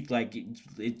 but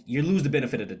you lose the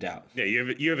benefit of the doubt. Yeah,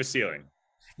 you have a ceiling.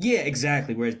 Yeah,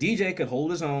 exactly. Whereas DJ could hold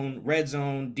his own, red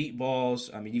zone, deep balls.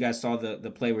 I mean, you guys saw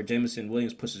the play where Jameson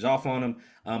Williams pushes off on him,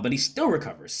 but he still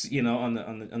recovers. On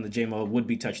the JMO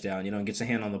would-be touchdown. And gets a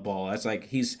hand on the ball. That's like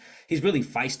he's really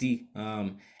feisty,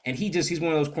 and he's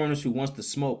one of those corners who wants to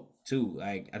smoke too.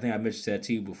 Like I think I mentioned that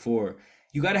to you before.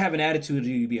 You got to have an attitude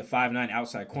to be a 5'9"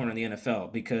 outside corner in the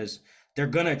NFL because they're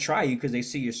gonna try you because they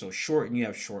see you're so short and you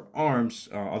have short arms.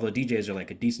 Although DJs are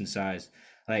like a decent size.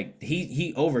 Like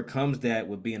he overcomes that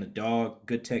with being a dog,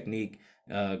 good technique,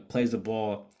 plays the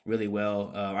ball really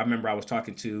well. I remember I was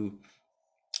talking to,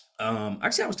 I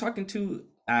can't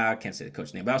say the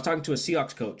coach name, but I was talking to a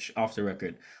Seahawks coach off the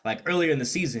record, like earlier in the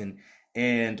season,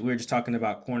 and we were just talking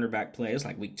about cornerback play. It was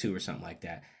like week 2 or something like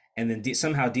that. And then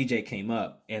somehow DJ came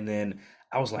up, and then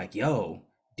I was like, yo,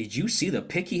 did you see the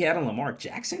pick he had on Lamar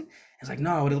Jackson? I was like,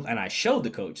 no, and I showed the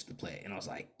coach the play, and I was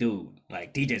like, dude,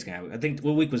 like DJ's gonna have, I think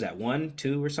what week was that, 1,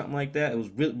 2 or something like that? It was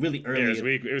really early.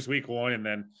 Yeah, it was week 1, and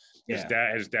then his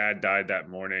dad died that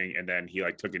morning, and then he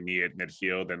like took a knee at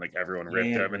midfield, and like everyone ripped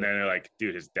him, and then they're like,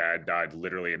 dude, his dad died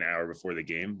literally an hour before the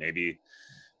game. Maybe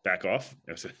back off.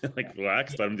 It was like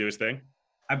relax, let him do his thing.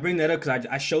 I bring that up because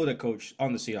I showed a coach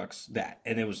on the Seahawks that,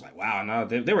 and it was like, wow, no,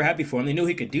 they were happy for him. They knew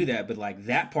he could do that, but like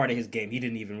that part of his game, he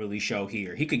didn't even really show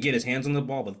here. He could get his hands on the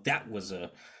ball, but that was a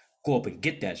go up and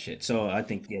get that shit. So I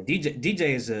think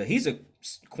DJ he's a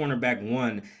cornerback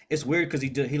 1. It's weird because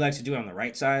he likes to do it on the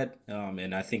right side,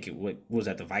 and I think what was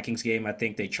at the Vikings game. I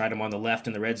think they tried him on the left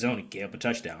in the red zone and gave up a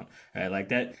touchdown. Right, like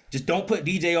that. Just don't put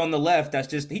DJ on the left. That's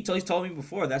just he's told me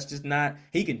before. That's just not,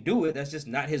 he can do it. That's just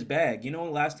not his bag.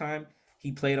 Last time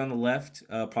he played on the left,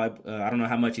 I don't know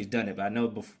how much he's done it, but I know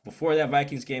before that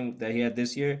Vikings game that he had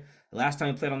this year, the last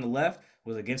time he played on the left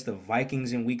was against the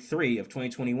Vikings in week 3 of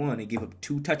 2021. He gave up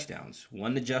 2 touchdowns,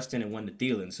 one to Justin and one to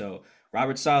Thielen. So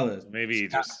Robert Saleh, maybe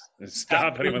just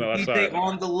stop putting him on the left side.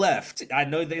 On the left. I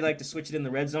know they like to switch it in the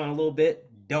red zone a little bit.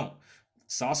 Don't.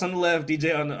 Sauce on the left,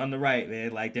 DJ on the right,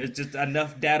 man. Like there's just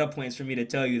enough data points for me to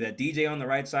tell you that DJ on the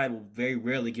right side will very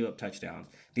rarely give up touchdowns.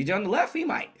 DJ on the left, he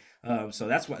might. So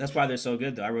that's why they're so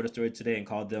good. Though I wrote a story today and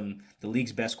called them the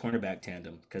league's best cornerback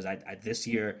tandem because I this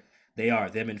year they are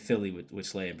them in Philly with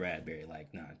Slay and Bradbury. Like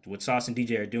what Sauce and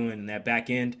DJ are doing in that back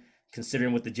end,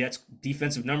 considering what the Jets'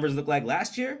 defensive numbers look like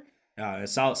last year.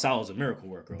 Saleh's a miracle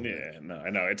worker. Yeah, no, I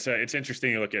know it's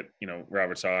interesting. You look at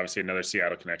Robert Saleh, obviously another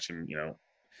Seattle connection.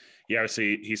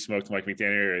 He smoked Mike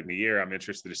McDaniel in the year. I'm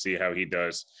interested to see how he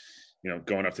does.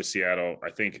 Going up to Seattle, I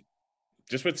think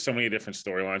just with so many different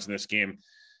storylines in this game.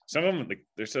 Some of them,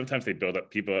 there's sometimes they build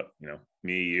up people,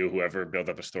 me, you, whoever build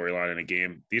up a storyline in a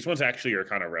game. These ones actually are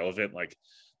kind of relevant, like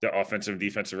the offensive and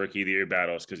defensive rookie of the year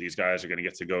battles, because these guys are going to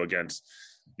get to go against,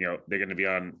 they're going to be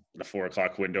on the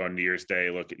 4:00 window on New Year's Day,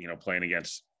 playing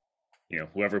against,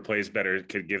 whoever plays better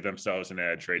could give themselves an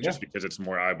edge, right? Yeah. Just because it's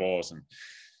more eyeballs. And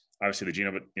obviously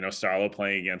Salo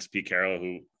playing against Pete Carroll,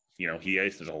 who,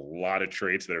 there's a lot of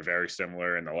traits that are very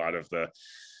similar, and a lot of the,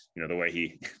 the way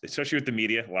he, especially with the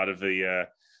media, a lot of the,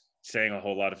 saying a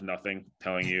whole lot of nothing,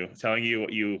 telling you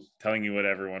what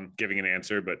everyone, giving an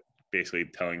answer, but basically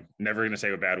never going to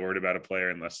say a bad word about a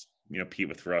player unless, Pete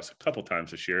with Russ a couple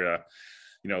times this year,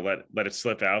 let it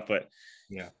slip out. But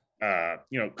yeah,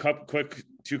 quick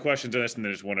 2 questions on this, and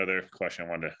then there's one other question I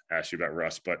wanted to ask you about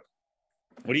Russ. But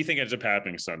what do you think ends up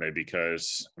happening Sunday?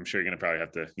 Because I'm sure you're going to probably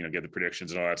have to, get the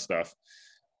predictions and all that stuff.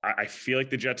 I feel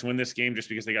like the Jets win this game just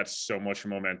because they got so much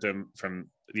momentum from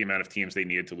the amount of teams they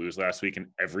needed to lose last week, and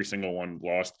every single one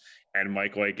lost. And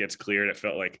Mike White gets cleared. It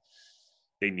felt like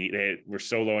they were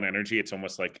so low in energy. It's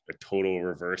almost like a total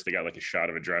reverse. They got like a shot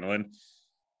of adrenaline.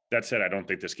 That said, I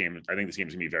think this game is going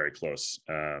to be very close.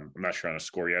 I'm not sure on a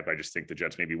score yet, but I just think the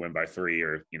Jets maybe win by 3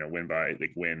 or,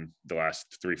 win the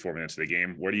last 3-4 minutes of the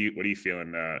game. What are you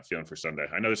feeling for Sunday?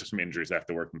 I know there's some injuries that have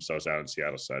to work themselves out on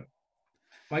Seattle's side.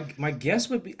 My guess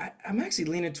would be I'm actually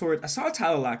leaning toward. I saw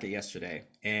Tyler Lockett yesterday,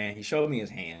 and he showed me his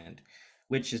hand,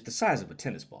 which is the size of a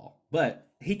tennis ball, but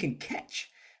he can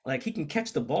catch. Like he can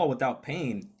catch the ball without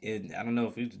pain. And I don't know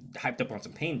if he's hyped up on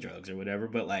some pain drugs or whatever,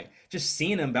 but like just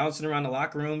seeing him bouncing around the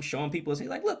locker room, showing people, he's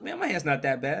like, "Look, man, my hand's not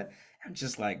that bad." I'm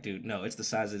just like, dude, no, it's like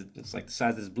the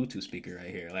size of this Bluetooth speaker right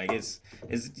here. Like it's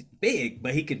big,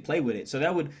 but he can play with it. So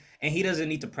that would. And he doesn't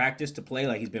need to practice to play,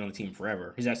 like he's been on the team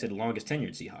forever. He's actually the longest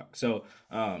tenured Seahawk. So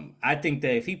I think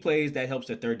that if he plays, that helps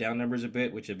their third down numbers a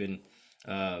bit, which have been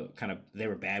they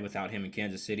were bad without him in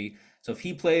Kansas City. So if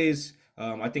he plays,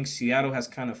 I think Seattle has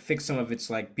kind of fixed some of its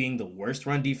like being the worst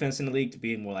run defense in the league to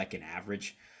being more like an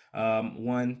average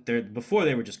one. Before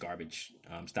they were just garbage,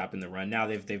 stopping the run. Now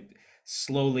they've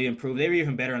slowly improved. They were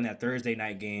even better on that Thursday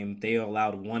night game. They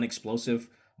allowed one explosive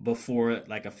before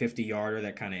like a 50-yarder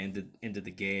that kind of ended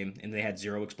the game, and they had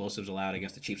 0 explosives allowed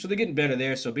against the Chiefs. So they're getting better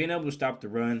there. So being able to stop the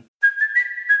run.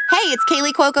 Hey, it's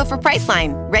Kaylee Cuoco for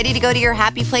Priceline. Ready to go to your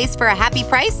happy place for a happy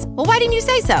price? Well, why didn't you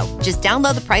say so? Just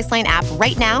download the Priceline app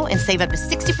right now and save up to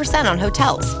 60% on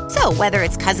hotels. So whether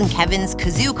it's Cousin Kevin's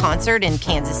Kazoo Concert in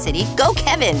Kansas City, go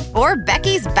Kevin, or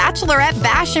Becky's Bachelorette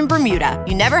Bash in Bermuda,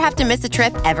 you never have to miss a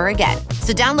trip ever again.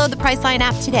 So download the Priceline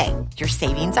app today. Your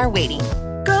savings are waiting.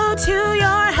 Go to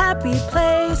your happy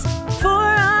place for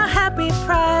a happy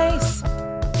price.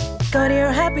 Go to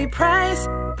your happy price,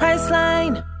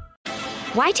 Priceline.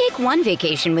 Why take one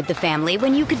vacation with the family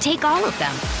when you could take all of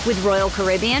them? With Royal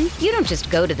Caribbean, you don't just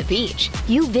go to the beach.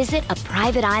 You visit a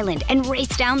private island and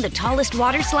race down the tallest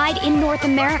water slide in North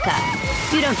America.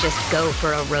 You don't just go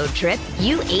for a road trip.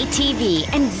 You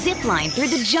ATV and zip line through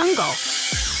the jungle.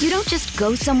 You don't just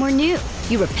go somewhere new.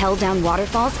 You rappel down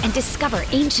waterfalls and discover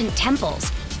ancient temples.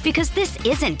 Because this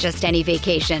isn't just any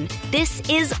vacation. This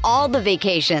is all the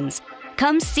vacations.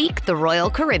 Come seek the Royal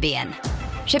Caribbean.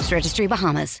 Ships Registry,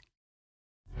 Bahamas.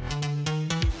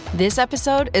 This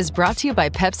episode is brought to you by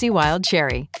Pepsi Wild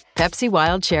Cherry. Pepsi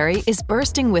Wild Cherry is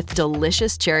bursting with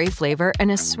delicious cherry flavor and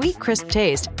a sweet, crisp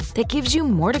taste that gives you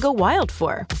more to go wild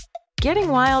for. Getting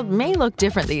wild may look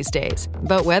different these days,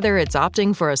 but whether it's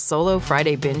opting for a solo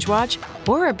Friday binge watch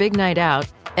or a big night out,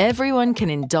 everyone can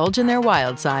indulge in their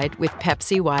wild side with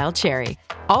Pepsi Wild Cherry.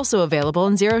 Also available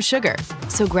in Zero Sugar.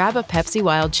 So grab a Pepsi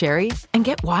Wild Cherry and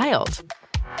get wild.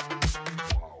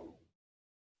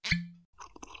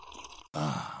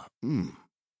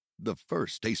 The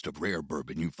first taste of rare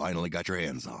bourbon you finally got your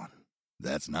hands on.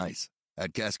 That's nice.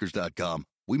 At Caskers.com,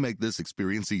 we make this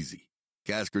experience easy.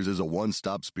 Caskers is a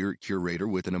one-stop spirit curator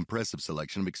with an impressive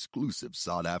selection of exclusive,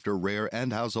 sought-after, rare,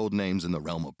 and household names in the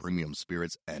realm of premium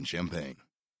spirits and champagne.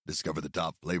 Discover the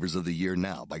top flavors of the year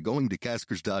now by going to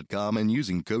Caskers.com and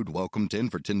using code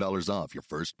WELCOME10 for $10 off your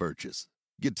first purchase.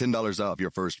 Get $10 off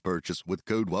your first purchase with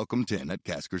code WELCOME10 at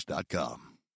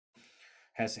Caskers.com.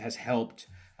 Has helped.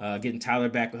 Getting Tyler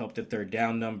back will help the third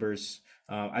down numbers.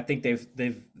 I think they've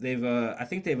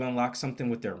unlocked something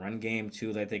with their run game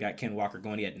too. Like they got Ken Walker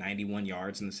going. He had 91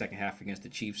 yards in the second half against the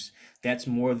Chiefs. That's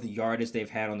more of the yardage they've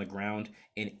had on the ground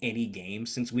in any game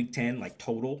since week 10, like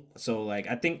total. So like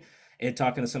I think, and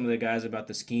talking to some of the guys about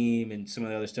the scheme and some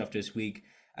of the other stuff this week,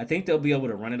 I think they'll be able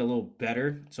to run it a little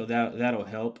better. So that'll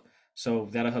help. So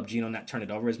that'll help Geno not turn it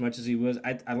over as much as he was.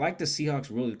 I like the Seahawks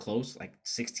really close, like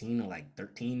 16 or like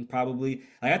 13 probably.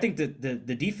 Like I think the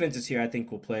defenses here I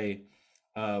think will play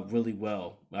really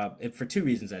well. For two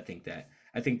reasons I think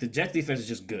the Jets defense is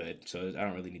just good, so I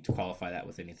don't really need to qualify that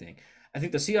with anything. I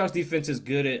think the Seahawks defense is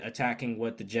good at attacking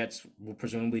what the Jets will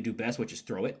presumably do best, which is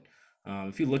throw it.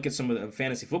 If you look at some of the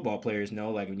fantasy football players,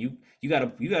 like when you got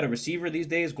a receiver these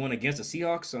days going against the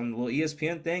Seahawks on the little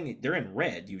ESPN thing, they're in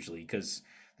red usually because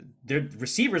their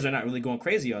receivers are not really going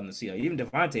crazy on the Seahawks. Even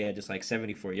Devontae had just like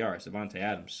 74 yards, Devontae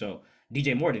Adams. So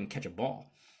DJ Moore didn't catch a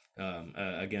ball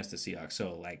against the Seahawks.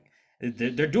 So like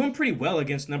they're doing pretty well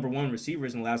against number one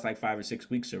receivers in the last like 5 or 6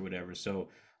 weeks or whatever. So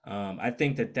I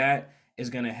think that is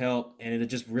going to help, and it'll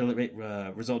just really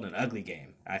result in an ugly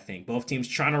game. I think both teams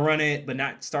trying to run it, but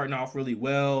not starting off really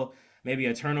well. Maybe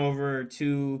a turnover or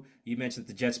two. You mentioned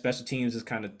that the Jets special teams is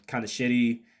kind of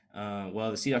shitty.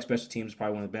 Well, the Seahawks special teams is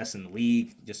probably one of the best in the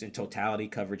league, just in totality,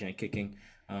 coverage and kicking.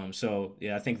 So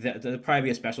yeah, I think that there'll probably be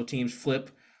a special teams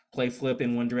flip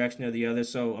in one direction or the other.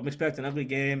 So I'm expecting an ugly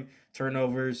game,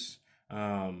 turnovers,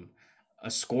 a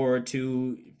score or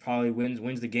two, probably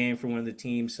wins the game for one of the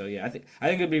teams. So yeah, I think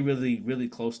it'll be really, really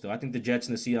close though. I think the Jets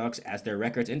and the Seahawks, as their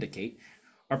records indicate,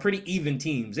 are pretty even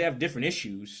teams. They have different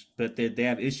issues, but they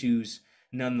have issues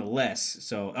nonetheless.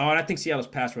 So, and I think Seattle's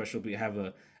pass rush will have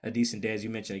a decent day, as you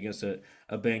mentioned, against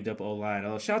a banged up O-line.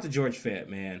 Oh, shout out to George Fant,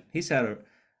 man. He's had a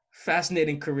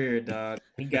fascinating career, dog.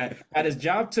 He had his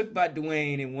job took by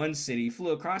Dwayne in one city,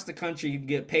 flew across the country to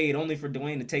get paid only for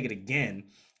Dwayne to take it again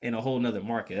in a whole nother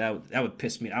market. That would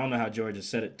piss me. I don't know how George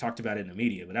has talked about it in the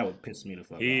media, but that would piss me the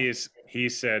fuck off. He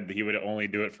said he would only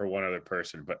do it for one other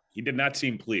person, but he did not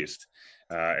seem pleased.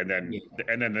 And then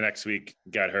the next week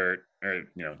got hurt, or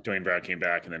Dwayne Brown came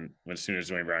back, and then as soon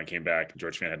as Dwayne Brown came back,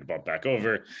 George Fant had to bump back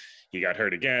over. He got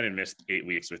hurt again and missed 8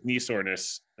 weeks with knee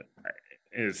soreness.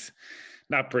 Is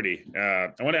not pretty.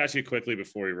 I want to ask you quickly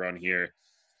before we run here.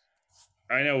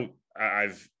 I know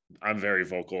I'm very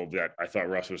vocal that I thought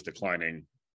Russ was declining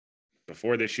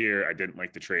before this year. I didn't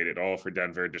like the trade at all for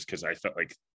Denver just because I felt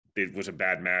like it was a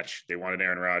bad match. They wanted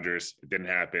Aaron Rodgers. It didn't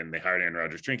happen. They hired Aaron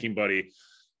Rodgers' drinking buddy.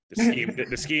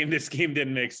 The scheme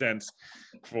didn't make sense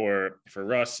for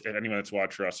Russ, and anyone that's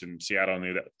watched Russ in Seattle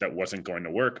knew that wasn't going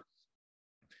to work.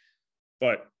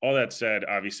 But all that said,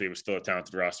 obviously it was still a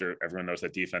talented roster. Everyone knows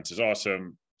that defense is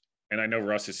awesome. And I know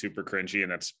Russ is super cringy,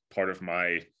 and that's part of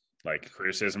my like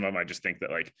criticism of him. I just think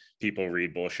that like people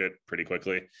read bullshit pretty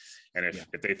quickly. And if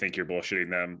they think you're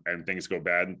bullshitting them and things go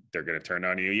bad, they're going to turn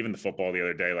on you. Even the football the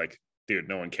other day, like, dude,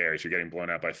 no one cares. You're getting blown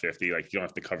out by 50. Like, you don't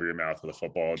have to cover your mouth with a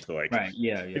football to like, right.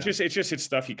 Yeah. It's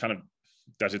stuff. He kind of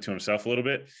does it to himself a little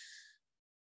bit.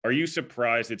 Are you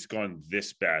surprised it's gone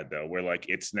this bad though? Where like,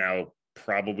 it's now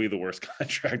probably the worst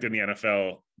contract in the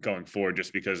NFL going forward,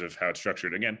 just because of how it's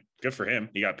structured. Again, good for him.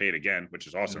 He got paid again, which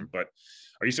is awesome. But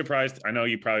are you surprised? I know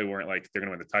you probably weren't like, they're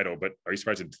going to win the title, but are you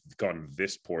surprised it's gone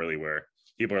this poorly where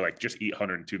people are like, just eat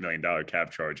 $102 million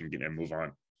cap charge and move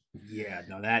on? Yeah,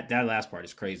 no, that last part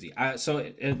is crazy.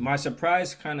 My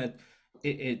surprise kind of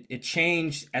it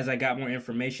changed as I got more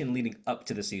information leading up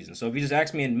to the season. So if you just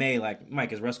ask me in May, like,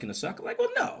 Mike, is Russ gonna suck? I'm like, well,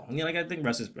 no. You know, like, I think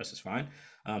Russ is fine.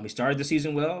 He started the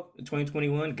season well in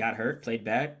 2021, got hurt, played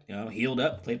bad, healed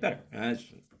up, played better.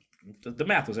 The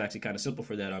math was actually kind of simple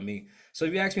for that on me. So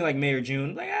if you ask me like May or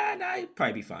June, like, nah, he'd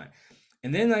probably be fine.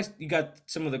 And then you got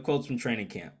some of the quotes from training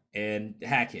camp and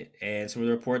Hackett and some of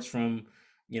the reports from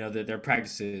their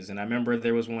practices. And I remember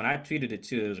there was one, I tweeted it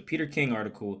too. It was a Peter King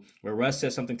article where Russ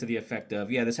says something to the effect of,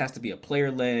 this has to be a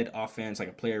player-led offense, like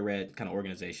a player-led kind of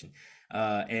organization.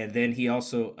 And then he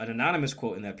also, an anonymous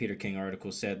quote in that Peter King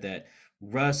article said that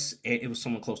Russ, it was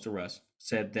someone close to Russ,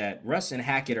 said that Russ and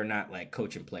Hackett are not like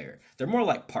coach and player. They're more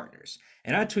like partners.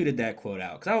 And I tweeted that quote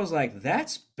out because I was like,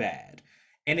 that's bad.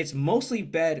 And it's mostly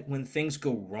bad when things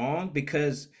go wrong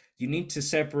because you need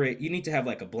to have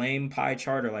like a blame pie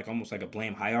chart or like almost like a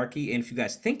blame hierarchy. And if you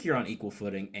guys think you're on equal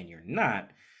footing and you're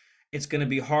not, it's going to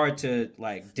be hard to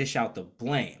like dish out the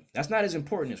blame. That's not as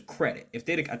important as credit.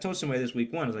 I told somebody this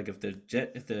week one, I was like, if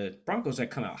the Broncos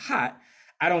had come out hot,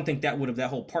 I don't think that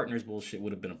whole partners bullshit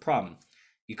would have been a problem.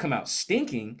 You come out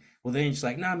stinking, well, then you're just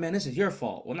like, nah, man, this is your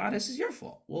fault. Well, nah, this is your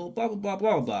fault. Well, blah, blah, blah,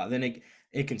 blah, blah. Then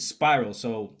it can spiral.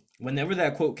 So whenever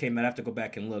that quote came out, I have to go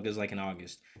back and look. It was like in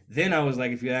August. Then I was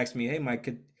like, if you ask me, hey, Mike,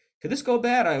 could this go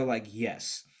bad? I was like,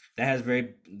 yes. That has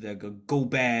the go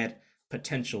bad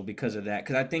potential because of that.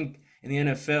 Because I think in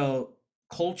the NFL,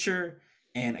 culture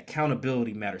and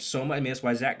accountability matters so much. I mean, that's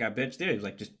why Zach got benched there. He was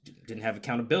like, just didn't have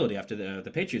accountability after the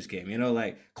Patriots game.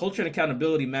 Like culture and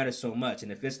accountability matters so much.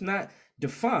 And if it's not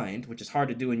defined, which is hard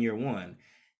to do in year one,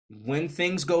 when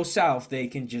things go south, they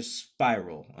can just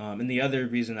spiral. And the other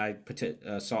reason I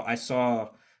saw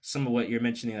some of what you're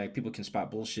mentioning, like people can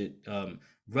spot bullshit.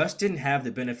 Russ didn't have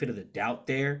the benefit of the doubt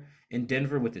there in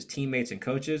Denver with his teammates and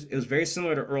coaches. It was very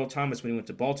similar to Earl Thomas when he went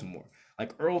to Baltimore.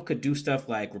 Like Earl could do stuff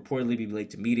like reportedly be late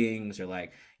to meetings or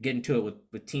like get into it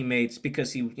with teammates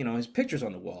because he, his picture's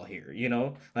on the wall here,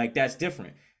 like that's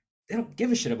different. They don't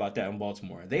give a shit about that in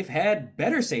Baltimore. They've had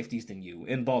better safeties than you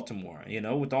in Baltimore,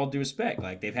 with all due respect.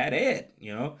 Like they've had Ed,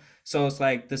 So it's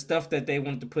like the stuff that they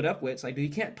wanted to put up with. It's like, dude, you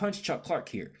can't punch Chuck Clark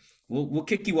here. We'll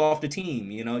kick you off the team,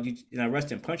 Russ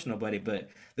didn't punch nobody, but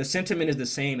the sentiment is the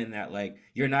same in that, like,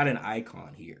 you're not an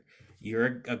icon here.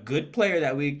 You're a good player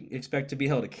that we expect to be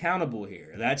held accountable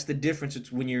here. That's the difference.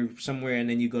 It's when you're somewhere and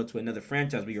then you go to another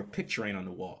franchise where your picture ain't on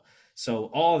the wall. So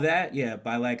all that,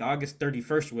 by like August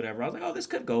 31st or whatever, I was like, oh, this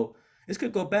could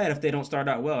go bad if they don't start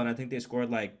out well. And I think they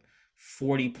scored like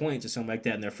 40 points or something like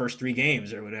that in their first 3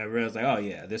 games or whatever. I was like, oh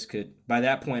yeah, by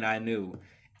that point I knew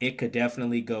it could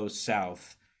definitely go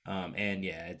south.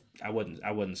 I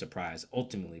wasn't surprised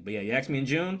ultimately, but you asked me in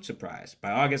June, surprised.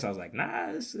 By August, I was like,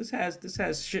 nah, this has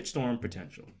shitstorm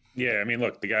potential. Yeah, I mean,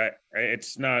 look, the guy,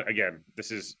 it's not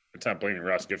blaming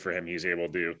Russ. Good for him.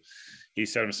 He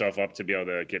set himself up to be able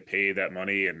to get paid that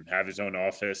money and have his own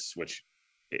office, which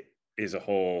is a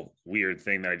whole weird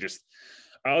thing that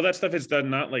all that stuff is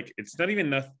done. It's not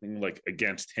even nothing like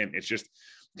against him. It's just,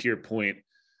 to your point,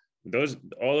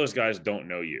 all those guys don't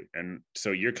know you, and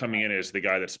so you're coming in as the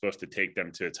guy that's supposed to take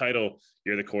them to a title.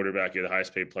 You're the quarterback, you're the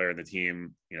highest paid player in the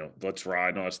team, let's ride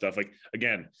and all that stuff. Like,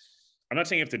 again, I'm not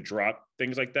saying you have to drop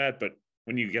things like that, but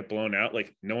when you get blown out,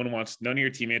 like none of your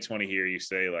teammates want to hear you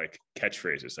say like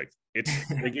catchphrases. Like it's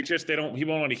like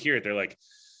people don't want to hear it. They're like,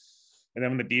 and then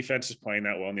when the defense is playing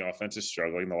that well and the offense is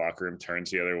struggling, the locker room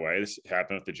turns the other way. This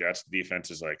happened with the Jets. The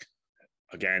defense is like,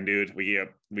 again, dude,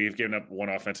 we've given up 1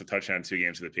 offensive touchdown in 2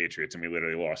 games to the Patriots, and we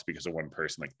literally lost because of one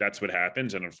person. Like, that's what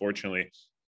happens. And unfortunately,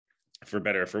 for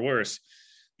better or for worse,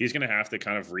 he's going to have to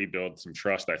kind of rebuild some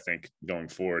trust, I think, going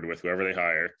forward with whoever they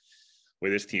hire,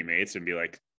 with his teammates, and be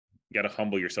like, you got to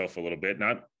humble yourself a little bit.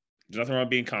 Not there's nothing wrong with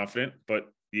being confident,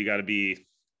 but you got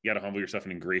to humble yourself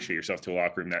and ingratiate yourself to a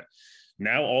locker room that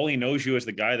now all he knows you as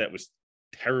the guy that was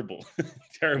terrible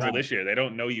Right. this year. They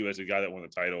don't know you as a guy that won the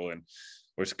title and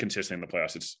was consistent in the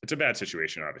playoffs. It's a bad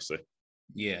situation, obviously.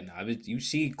 Yeah, no, you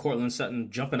see Cortland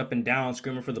Sutton jumping up and down,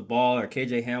 screaming for the ball, or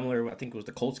KJ Hamler. I think it was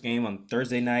the Colts game on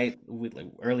Thursday night,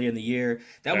 early in the year.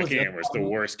 That game was the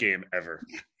worst game ever.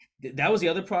 That was the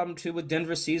other problem too with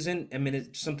Denver's season. I mean,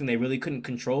 it's something they really couldn't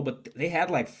control, but they had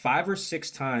like 5 or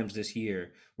 6 times this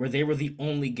year where they were the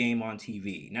only game on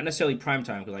TV. Not necessarily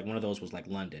primetime, because like one of those was like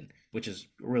London, which is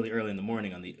really early in the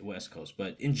morning on the West Coast.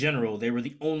 But in general, they were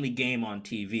the only game on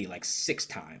TV like 6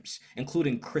 times,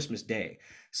 including Christmas Day.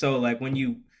 So like when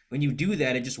you do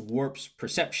that, it just warps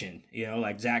perception. You know,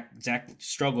 like Zach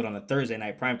struggled on a Thursday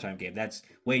night primetime game. That's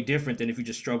way different than if you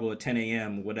just struggle at 10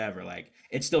 a.m. whatever. Like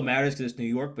it still matters because it's New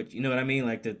York, but you know what I mean?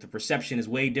 Like the perception is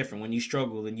way different when you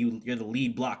struggle and you're the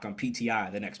lead block on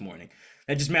PTI the next morning.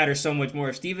 That just matters so much more.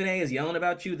 If Stephen A is yelling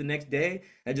about you the next day,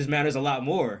 that just matters a lot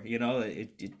more. You know,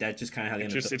 that's just kind of how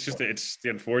the it's the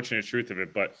unfortunate truth of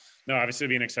it. But no, obviously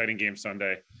it'll be an exciting game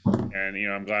Sunday, and you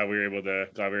know I'm glad we were able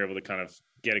to kind of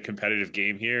get a competitive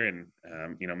game here, and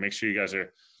you know make sure you guys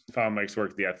are following Mike's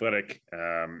work at The Athletic.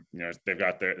 You know they've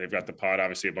got the pod,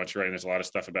 obviously a bunch of writing. There's a lot of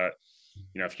stuff about,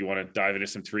 you know, if you want to dive into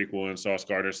some Tariq Williams, Sauce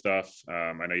Gardner stuff.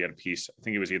 I know you had a piece, I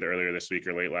think it was either earlier this week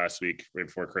or late last week, right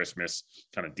before Christmas,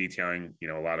 kind of detailing, you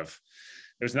know, a lot of,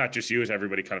 it was not just you, it was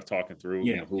everybody kind of talking through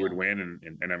you know, who would win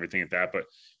and everything like that. But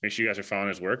make sure you guys are following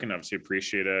his work, and obviously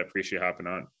appreciate hopping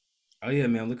on. Oh yeah,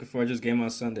 man. I'm looking forward to this game on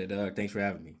Sunday, Doug. Thanks for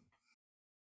having me.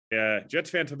 Yeah, Jets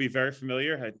fans will be very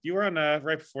familiar. You were on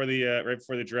right before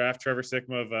the draft. Trevor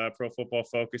Sickma of Pro Football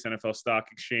Focus, NFL Stock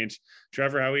Exchange.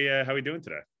 Trevor, how we doing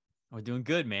today? We're doing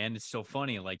good, man. It's so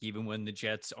funny. Like even when the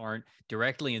Jets aren't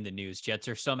directly in the news, Jets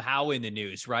are somehow in the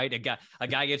news, right? A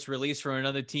guy gets released from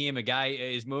another team, a guy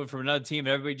is moved from another team,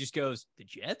 and everybody just goes, the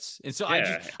Jets? And so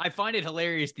I find it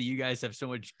hilarious that you guys have so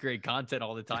much great content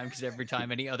all the time, because every time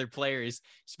any other player is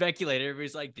speculated,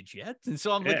 everybody's like, the Jets? And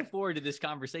so I'm looking forward to this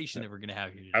conversation that we're gonna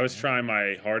have here today. I was trying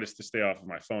my hardest to stay off of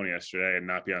my phone yesterday and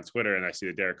not be on Twitter, and I see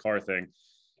the Derek Carr thing.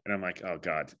 And I'm like, oh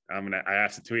God, I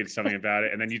have to tweet something about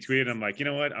it. And then you tweeted, I'm like, you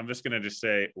know what? I'm just going to just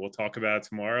say, we'll talk about it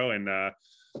tomorrow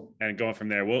and going from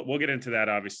there. We'll get into that,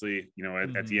 obviously, you know,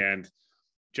 at the end.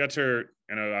 Jets are,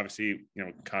 I know, obviously, you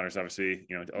know, Connor's obviously,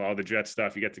 you know, all the Jets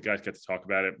stuff, you guys get to talk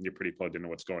about it. You're pretty plugged into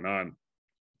what's going on.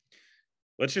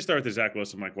 Let's just start with the Zach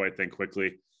Wilson, Mike White thing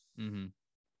quickly.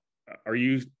 Are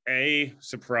you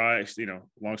surprised, you know,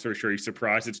 long story short, are you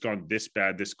surprised it's gone this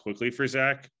bad, this quickly for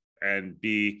Zach? And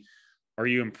B, what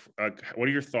are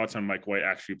your thoughts on Mike White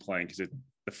actually playing? Because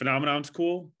the phenomenon's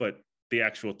cool, but the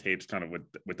actual tape's kind of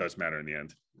what does matter in the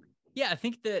end. Yeah, I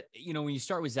think that, you know, when you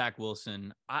start with Zach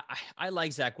Wilson, I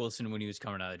like Zach Wilson when he was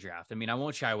coming out of the draft. I mean, I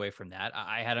won't shy away from that.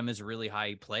 I had him as a really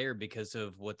high player because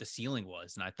of what the ceiling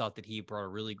was. And I thought that he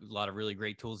brought a lot of really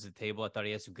great tools to the table. I thought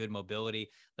he had some good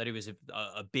mobility, that he was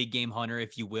a big game hunter,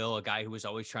 if you will, a guy who was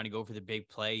always trying to go for the big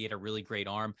play. He had a really great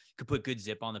arm, could put good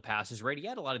zip on the passes, right? He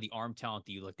had a lot of the arm talent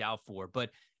that you looked out for, but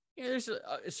you know, there's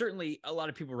certainly a lot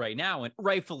of people right now, and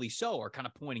rightfully so, are kind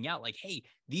of pointing out like, hey,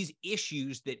 these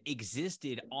issues that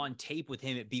existed on tape with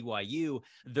him at BYU,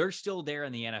 they're still there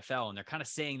in the NFL. And they're kind of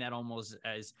saying that almost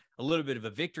as a little bit of a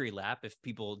victory lap if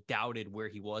people doubted where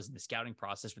he was in the scouting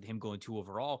process with him going 2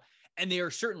 overall. And they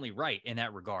are certainly right in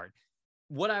that regard.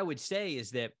 What I would say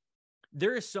is that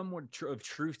there is somewhat of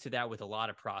truth to that with a lot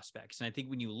of prospects. And I think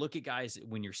when you look at guys,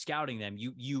 when you're scouting them,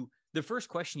 the first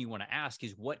question you want to ask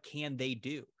is, what can they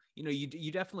do? You know,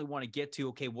 you definitely want to get to,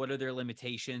 okay, what are their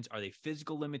limitations? Are they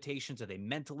physical limitations? Are they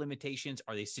mental limitations?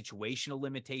 Are they situational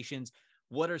limitations?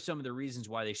 What are some of the reasons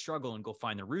why they struggle, and go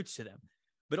find the roots to them?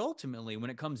 But ultimately, when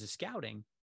it comes to scouting,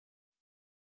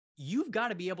 you've got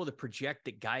to be able to project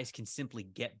that guys can simply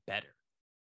get better.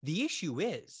 The issue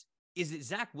is that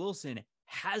Zach Wilson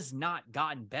has not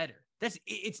gotten better.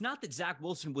 It's not that Zach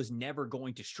Wilson was never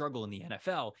going to struggle in the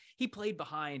NFL. He played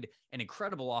behind an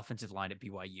incredible offensive line at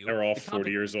BYU. They're all 40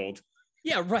 years old.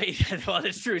 Yeah, right. Well,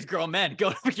 that's true. It's grown men.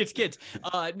 Go against kids.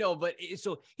 No, but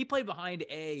so he played behind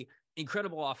a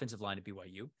incredible offensive line at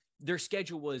BYU. Their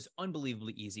schedule was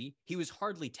unbelievably easy. He was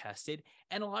hardly tested.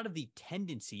 And a lot of the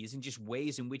tendencies and just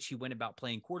ways in which he went about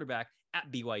playing quarterback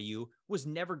at BYU was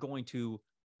never going to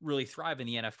really thrive in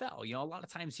the NFL. You know, a lot of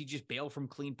times he'd just bail from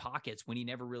clean pockets when he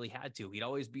never really had to. He'd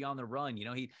always be on the run. You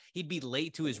know, he'd be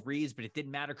late to his reads, but it didn't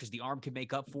matter because the arm could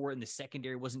make up for it, and the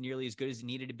secondary wasn't nearly as good as it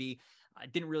needed to be.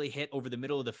 Didn't really hit over the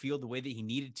middle of the field the way that he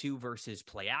needed to versus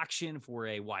play action for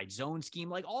a wide zone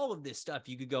scheme. Like all of this stuff,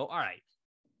 you could go, all right,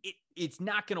 it's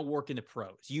not going to work in the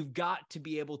pros. You've got to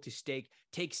be able to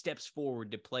take steps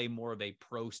forward to play more of a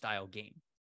pro style game.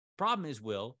 Problem is,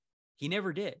 Will, he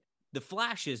never did. The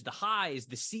flashes, the highs,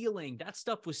 the ceiling, that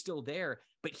stuff was still there,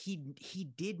 but he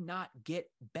did not get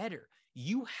better.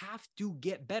 You have to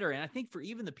get better. And I think for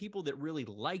even the people that really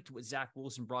liked what Zach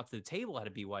Wilson brought to the table out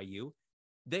of BYU,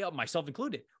 they, myself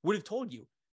included, would have told you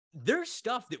there's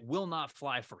stuff that will not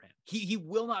fly for him. He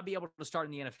will not be able to start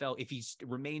in the NFL if he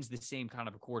remains the same kind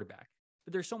of a quarterback.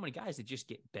 But there's so many guys that just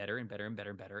get better and better and better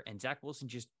and better. And Zach Wilson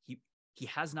just, he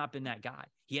has not been that guy.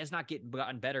 He has not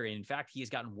gotten better. And in fact, he has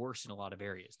gotten worse in a lot of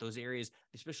areas. Those areas,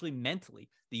 especially mentally,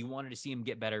 that you wanted to see him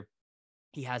get better,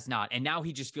 he has not. And now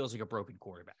he just feels like a broken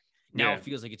quarterback. Now it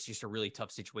feels like it's just a really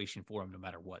tough situation for him no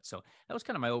matter what. So that was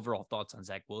kind of my overall thoughts on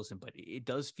Zach Wilson, but it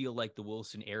does feel like the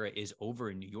Wilson era is over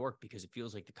in New York because it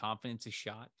feels like the confidence is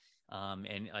shot.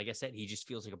 And like I said, he just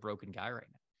feels like a broken guy right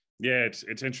now. Yeah,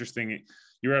 it's interesting.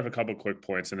 You have a couple of quick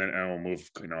points, and then I will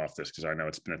move off this because I know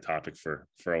it's been a topic for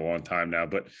a long time now.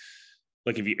 But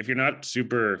look, if you're not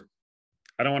super,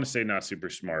 I don't want to say not super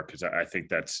smart because I think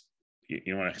that's, you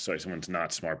don't want to say someone's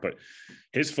not smart, but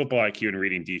his football IQ and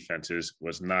reading defenses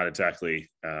was not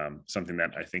exactly something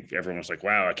that I think everyone was like,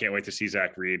 wow, I can't wait to see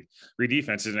Zach read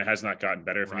defenses. And it has not gotten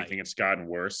better. If anything, it's gotten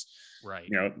worse. Right.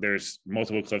 There's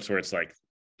multiple clips where it's like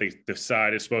the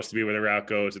side is supposed to be where the route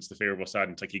goes. It's the favorable side.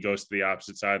 And it's like he goes to the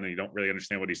opposite side and then you don't really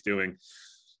understand what he's doing.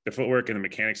 The footwork and the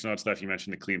mechanics and all that stuff. You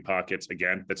mentioned the clean pockets.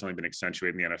 Again, that's only been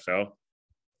accentuated in the NFL.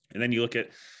 And then you look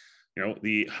at,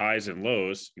 the highs and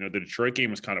lows. The Detroit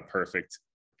game was kind of perfect,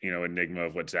 enigma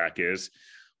of what Zach is,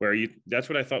 where that's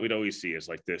what I thought we'd always see is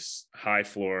like this high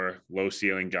floor, low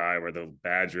ceiling guy where the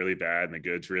bad's really bad and the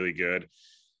good's really good.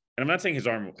 And I'm not saying his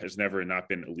arm has never not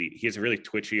been elite. He has a really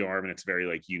twitchy arm and it's very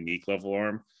like unique level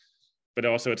arm. But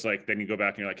also it's like, then you go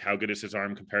back and you're like, how good is his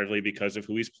arm comparatively because of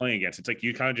who he's playing against? It's like,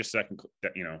 you kind of just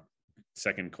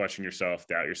second question yourself,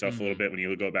 doubt yourself a little bit when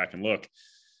you go back and look.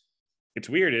 It's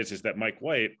weird is that Mike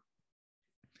White,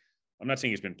 I'm not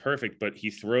saying he's been perfect, but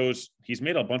he's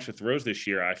made a bunch of throws this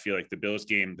year. I feel like the Bills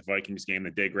game, the Vikings game, the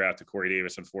dig route to Corey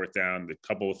Davis on fourth down, the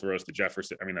couple of throws to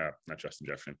Jefferson. I mean, not Justin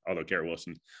Jefferson, although Garrett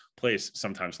Wilson plays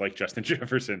sometimes like Justin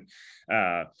Jefferson.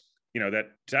 That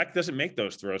Zach doesn't make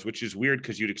those throws, which is weird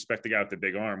because you'd expect the guy with the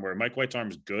big arm, where Mike White's arm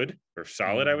is good or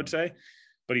solid, I would say,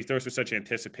 but he throws with such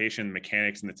anticipation,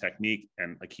 mechanics, and the technique,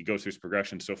 and like he goes through his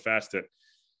progression so fast that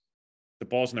the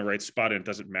ball's in the right spot and it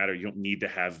doesn't matter. You don't need to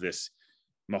have this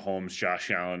Mahomes,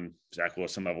 Josh Allen, Zach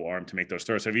Wilson level arm to make those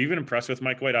throws. Have you been impressed with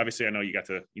Mike White? Obviously, I know you got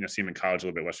to see him in college a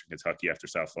little bit, Western Kentucky after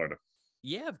South Florida.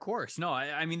 Yeah, of course. No,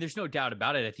 I mean, there's no doubt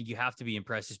about it. I think you have to be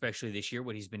impressed, especially this year,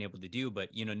 what he's been able to do. But,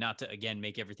 not to, again,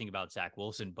 make everything about Zach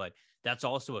Wilson, but that's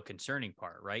also a concerning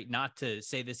part, right? Not to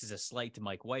say this is a slight to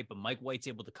Mike White, but Mike White's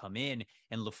able to come in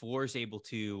and LaFleur's able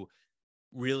to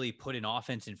really put an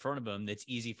offense in front of him that's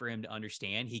easy for him to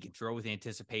understand. He can throw with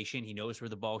anticipation. He knows where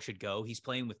the ball should go. He's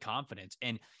playing with confidence.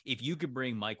 And if you could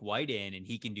bring Mike White in and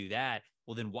he can do that,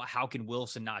 well, then how can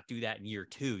Wilson not do that in year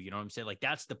two? You know what I'm saying? Like,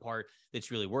 that's the part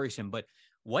that's really worrisome. But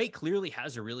White clearly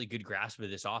has a really good grasp of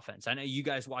this offense. I know you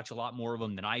guys watch a lot more of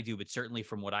them than I do, but certainly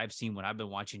from what I've seen when I've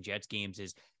been watching Jets games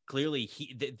is clearly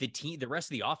the team, the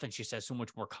rest of the offense just has so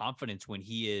much more confidence when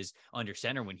he is under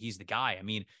center, when he's the guy. I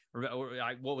mean,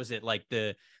 what was it like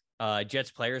the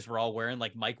Jets players were all wearing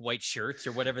like Mike White shirts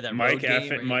or whatever that Mike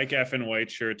F and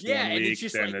White shirts. Yeah, 1 and week, it's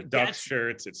just then like, the Ducks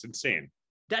shirts. It's insane.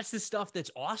 That's the stuff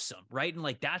that's awesome, right? And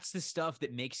like, that's the stuff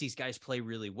that makes these guys play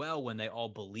really well when they all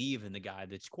believe in the guy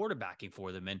that's quarterbacking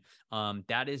for them. And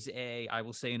that is I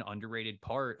will say, an underrated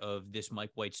part of this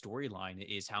Mike White storyline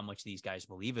is how much these guys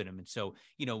believe in him. And so,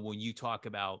 when you talk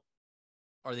about,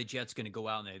 are the Jets going to go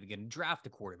out and they're going to draft a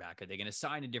quarterback? Are they going to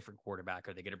sign a different quarterback?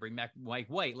 Are they going to bring back Mike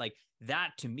White? Like,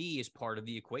 that to me is part of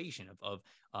the equation of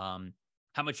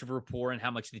how much of a rapport and how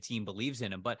much the team believes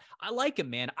in him. But I like him,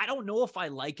 man. I don't know if I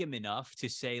like him enough to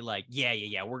say like,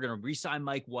 yeah, we're going to re-sign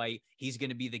Mike White. He's going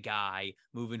to be the guy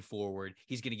moving forward.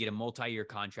 He's going to get a multi-year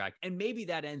contract. And maybe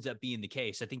that ends up being the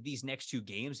case. I think these next two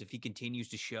games, if he continues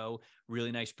to show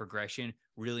really nice progression,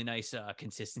 really nice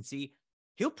consistency,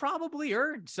 he'll probably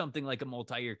earn something like a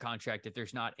multi-year contract if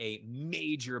there's not a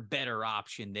major better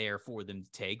option there for them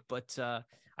to take. But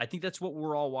I think that's what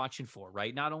we're all watching for,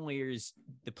 right? Not only is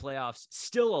the playoffs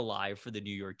still alive for the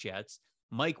New York Jets,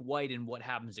 Mike White and what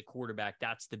happens at quarterback,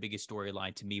 that's the biggest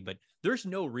storyline to me. But there's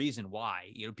no reason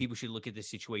why, people should look at this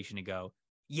situation and go,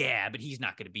 yeah, but he's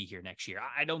not going to be here next year.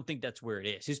 I don't think that's where it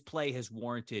is. His play has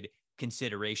warranted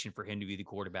consideration for him to be the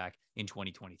quarterback in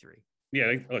 2023. Yeah, I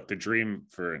think, look, the dream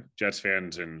for Jets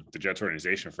fans and the Jets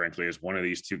organization, frankly, is one of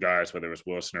these two guys, whether it was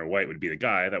Wilson or White, would be the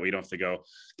guy that we don't have to go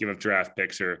give up draft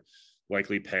picks or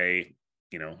likely pay,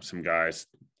 some guys,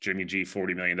 Jimmy G,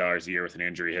 $40 million a year with an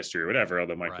injury history or whatever,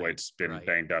 although Mike White's been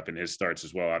banged up in his starts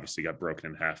as well. Obviously got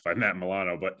broken in half by Matt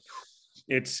Milano, but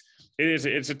it's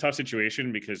a tough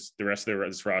situation because the rest of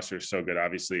this roster is so good.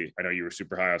 Obviously, I know you were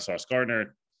super high on Sauce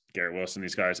Gardner, Garrett Wilson,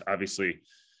 these guys. Obviously,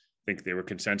 I think they were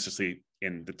consensusly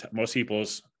in the most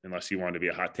people's, unless you wanted to be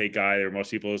a hot take guy, they were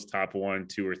most people's top 1,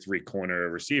 2, or 3 corner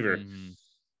receiver.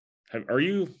 Are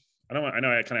you? I know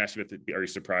I kind of asked you about are you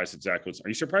surprised that Zach Wilson? Are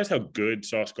you surprised how good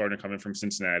Sauce Gardner coming from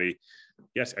Cincinnati?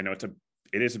 Yes, I know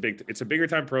it's a bigger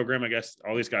time program. I guess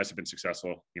all these guys have been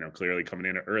successful, clearly coming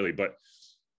in early, but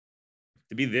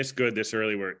to be this good this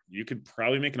early, where you could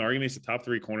probably make an argument he's the top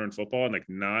 3 corner in football and like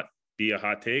not be a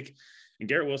hot take. And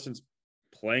Garrett Wilson's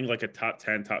playing like a top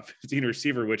 10, top 15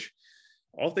 receiver, which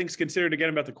all things considered, again,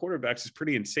 about the quarterbacks is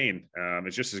pretty insane.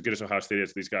 It's just as good as Ohio State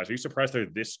is. These guys, are you surprised they're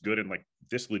this good and like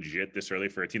this legit this early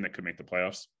for a team that could make the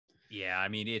playoffs? Yeah, I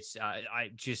mean, it's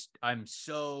I'm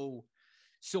so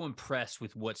impressed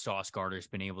with what Sauce Gardner's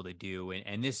been able to do.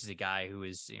 And this is a guy who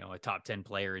is, a top 10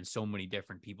 player in so many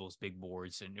different people's big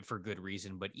boards, and for good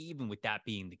reason. But even with that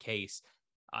being the case,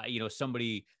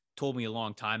 somebody told me a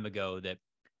long time ago that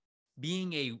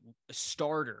being a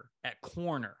starter at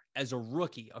corner as a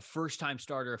rookie, a first-time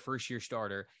starter, a first-year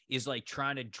starter, is like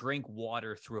trying to drink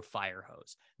water through a fire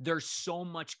hose. There's so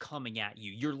much coming at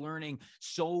you. You're learning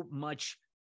so much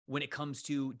when it comes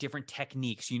to different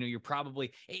techniques. You're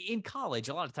probably in college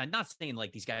a lot of time, not saying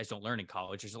like these guys don't learn in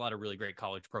college. There's a lot of really great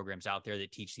college programs out there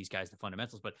that teach these guys the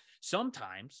fundamentals, but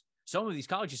sometimes some of these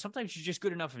colleges, sometimes you're just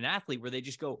good enough of an athlete where they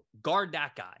just go guard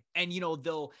that guy. And,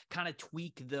 they'll kind of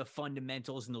tweak the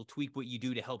fundamentals and they'll tweak what you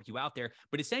do to help you out there.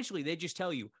 But essentially they just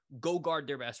tell you, go guard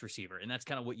their best receiver. And that's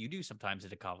kind of what you do sometimes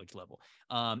at a college level.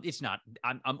 It's not,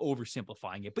 I'm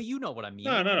oversimplifying it, but you know what I mean.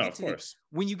 No, of course.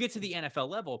 When you get to the NFL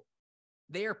level,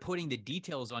 they are putting the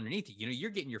details underneath it.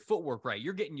 You're getting your footwork right.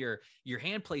 You're getting your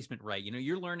hand placement right.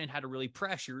 You're learning how to really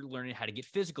press. You're learning how to get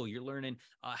physical. You're learning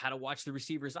how to watch the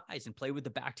receiver's eyes and play with the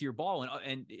back to your ball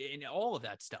and all of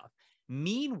that stuff.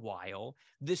 Meanwhile,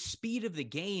 the speed of the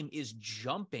game is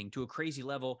jumping to a crazy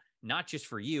level, not just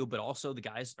for you, but also the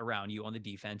guys around you on the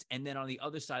defense. And then on the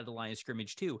other side of the line of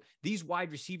scrimmage too, these wide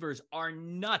receivers are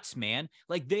nuts, man.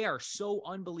 Like they are so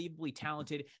unbelievably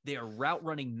talented. They are route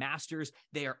running masters.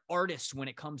 They are artists when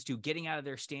it comes to getting out of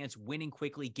their stance, winning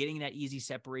quickly, getting that easy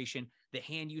separation, the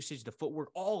hand usage, the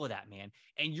footwork, all of that, man.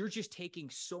 And you're just taking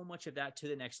so much of that to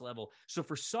the next level. So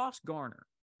for Sauce Gardner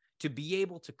to be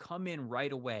able to come in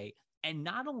right away and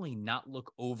not only not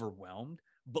look overwhelmed,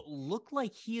 but look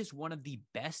like he is one of the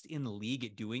best in the league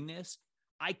at doing this,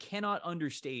 I cannot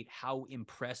understate how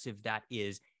impressive that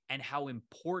is and how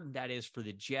important that is for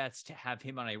the Jets to have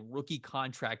him on a rookie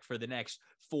contract for the next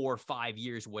 4 or 5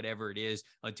 years, whatever it is,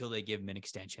 until they give him an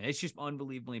extension. It's just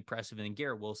unbelievably impressive. And then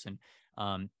Garrett Wilson,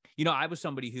 I was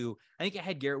somebody who, I think I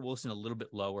had Garrett Wilson a little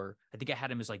bit lower. I think I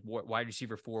had him as like wide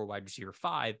receiver 4, wide receiver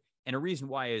 5. And a reason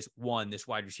why is, one, this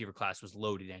wide receiver class was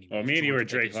loaded anyway. Well, me and you were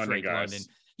Drake London guys. London.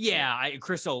 Yeah,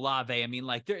 Chris Olave. I mean,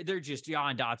 like they're just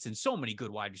John Dotson. So many good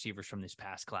wide receivers from this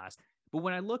past class. But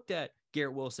when I looked at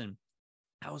Garrett Wilson,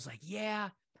 I was like, yeah.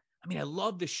 I mean, I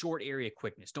love the short area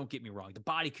quickness. Don't get me wrong. The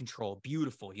body control,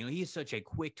 beautiful. He is such a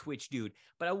quick twitch dude.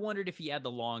 But I wondered if he had the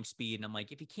long speed. And I'm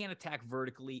like, if he can't attack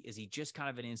vertically, is he just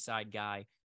kind of an inside guy?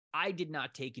 I did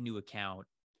not take into account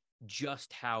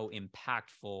just how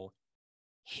impactful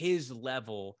his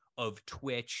level of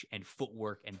twitch and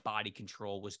footwork and body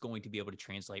control was going to be able to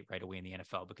translate right away in the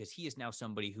NFL, because he is now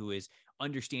somebody who is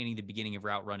understanding the beginning of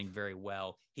route running very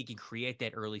well. He can create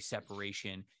that early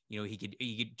separation. He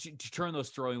could turn those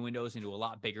throwing windows into a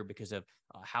lot bigger because of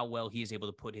how well he is able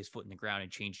to put his foot in the ground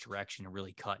and change direction and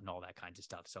really cut and all that kinds of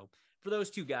stuff. So for those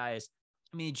two guys,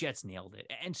 I mean, the Jets nailed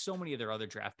it. And so many of their other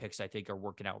draft picks, I think, are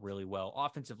working out really well.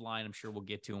 Offensive line, I'm sure we'll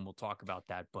get to and we'll talk about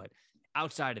that. But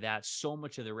outside of that, so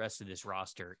much of the rest of this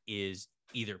roster is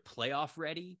either playoff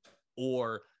ready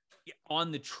or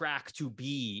on the track to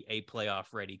be a playoff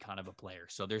ready kind of a player.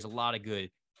 So there's a lot of good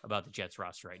about the Jets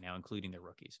roster right now, including their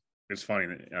rookies. It's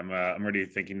funny. I'm already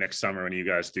thinking next summer when you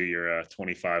guys do your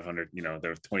 2,500,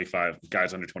 there are 25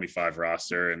 guys under 25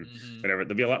 roster and whatever.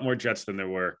 There'll be a lot more Jets than there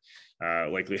were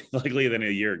likely than a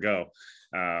year ago.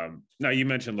 Now you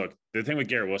mentioned, look, the thing with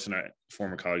Garrett Wilson,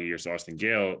 former colleague of yours, Austin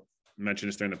Gale, mentioned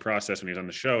this during the process when he was on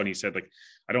the show, and he said, like,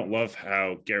 I don't love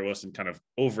how Garrett Wilson kind of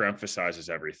overemphasizes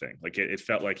everything. Like it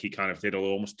felt like he kind of did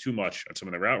almost too much on some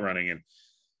of the route running, and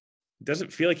it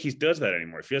doesn't feel like he does that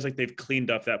anymore. It feels like they've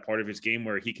cleaned up that part of his game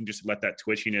where he can just let that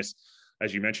twitchiness,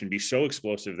 as you mentioned, be so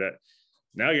explosive that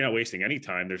now you're not wasting any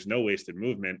time. There's no wasted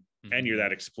movement, and you're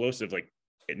that explosive. Like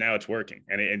now it's working,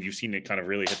 and you've seen it kind of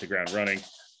really hit the ground running.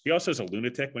 he also is a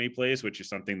lunatic when he plays, which is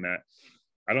something that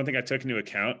I don't think I took into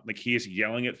account. Like, he is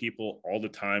yelling at people all the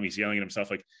time. He's yelling at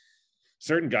himself. Like,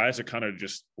 certain guys are kind of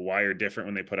just wired different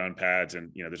when they put on pads.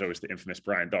 And, you know, there's always the infamous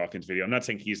Brian Dawkins video. I'm not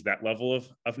saying he's that level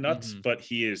of nuts, but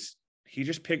he was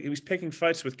picking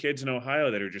fights with kids in Ohio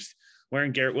that are just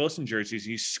wearing Garrett Wilson jerseys.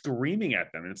 He's screaming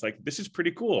at them. And it's like, this is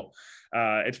pretty cool.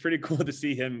 It's pretty cool to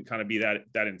see him kind of be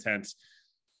that intense.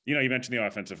 You know, you mentioned the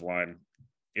offensive line.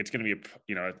 It's going to be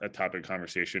a topic of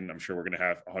conversation. I'm sure we're going to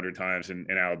have 100 times in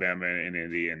Alabama and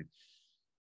Indy. And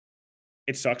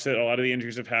it sucks that a lot of the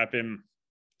injuries have happened.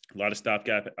 A lot of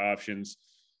stopgap options.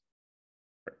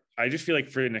 I just feel like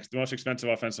for the most expensive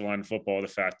offensive line in football, the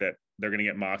fact that they're going to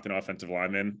get mocked an offensive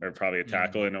lineman or probably a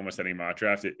tackle in almost any mock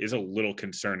draft, it is a little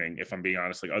concerning, if I'm being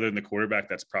honest. Like, other than the quarterback,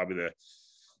 that's probably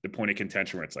the point of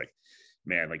contention where it's like,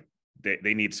 man, like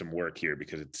they need some work here,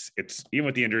 because it's even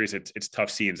with the injuries, it's tough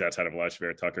scenes outside of Alijah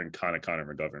Vera-Tucker and Connor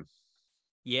McGovern.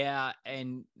 Yeah,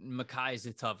 and Mekhi is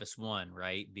the toughest one,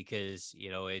 right? Because,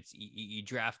 you know, it's you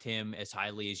draft him as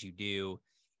highly as you do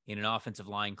in an offensive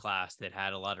line class that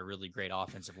had a lot of really great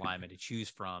offensive linemen to choose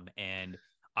from. And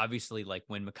obviously, like,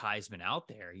 when Mekhi's been out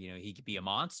there, you know, he could be a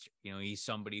monster. You know, he's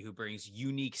somebody who brings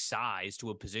unique size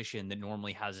to a position that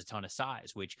normally has a ton of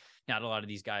size, which not a lot of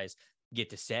these guys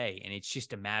get to say. And it's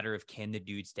just a matter of, can the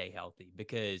dude stay healthy?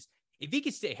 Because if he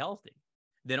can stay healthy,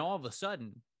 then all of a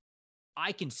sudden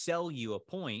I can sell you a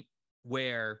point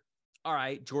where, all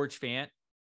right, George Fant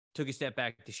took a step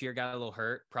back this year, got a little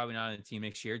hurt, probably not on the team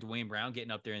next year. Dwayne Brown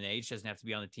getting up there in age, doesn't have to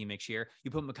be on the team next year.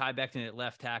 You put Mekhi Becton at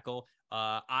left tackle.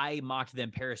 I mocked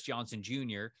them Paris Johnson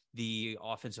Jr., the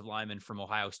offensive lineman from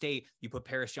Ohio State. You put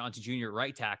Paris Johnson Jr. at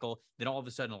right tackle. Then all of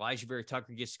a sudden, Alijah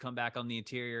Vera-Tucker gets to come back on the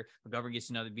interior. McGovern gets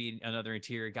another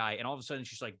interior guy. And all of a sudden,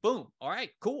 she's like, boom. All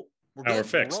right, cool. We're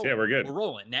fixed. We're good. We're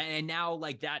rolling. And now,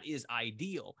 like, that is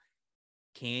ideal.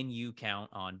 Can you count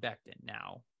on Becton?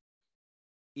 Now,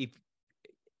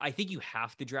 I think you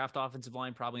have to draft offensive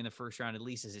line probably in the first round, at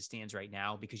least as it stands right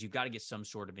now, because you've got to get some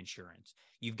sort of insurance.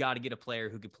 You've got to get a player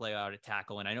who could play out at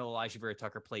tackle. And I know Alijah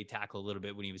Vera-Tucker played tackle a little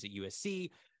bit when he was at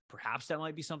USC. Perhaps that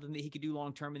might be something that he could do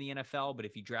long-term in the NFL. But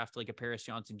if you draft like a Paris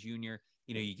Johnson Jr.,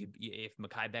 you know, if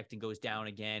Mekhi Becton goes down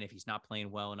again, if he's not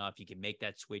playing well enough, you can make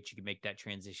that switch, you can make that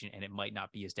transition, and it might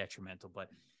not be as detrimental. But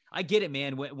I get it,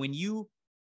 man. When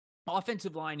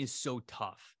offensive line is so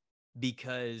tough,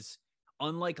 because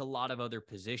unlike a lot of other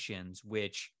positions,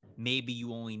 which maybe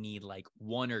you only need like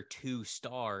 1 or 2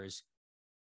 stars,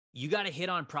 you got to hit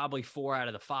on probably 4 out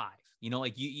of the 5. You know,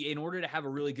 like in order to have a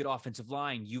really good offensive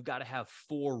line, you've got to have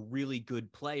 4 really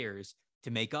good players to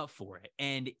make up for it.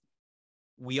 And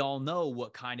we all know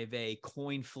what kind of a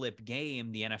coin flip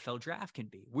game the NFL draft can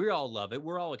be. We all love it.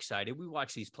 We're all excited. We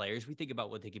watch these players. We think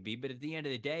about what they could be. But at the end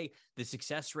of the day, the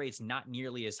success rate's not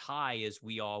nearly as high as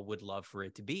we all would love for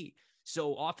it to be.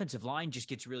 So offensive line just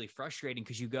gets really frustrating,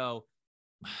 because you go,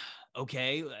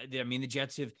 okay, I mean, the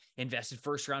Jets have invested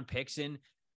first round picks in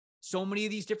so many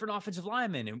of these different offensive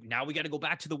linemen, and now we got to go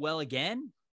back to the well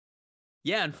again.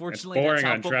 Yeah, unfortunately,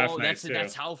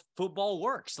 that's how football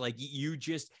works. Like, you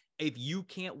just, if you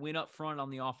can't win up front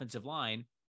on the offensive line,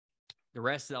 a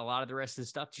lot of the rest of the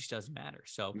stuff just doesn't matter.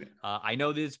 So I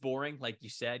know that it's boring. Like you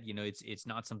said, you know, it's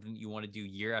not something that you want to do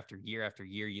year after year after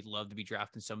year. You'd love to be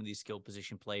drafting some of these skill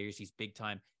position players, these big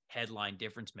time headline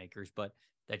difference makers, but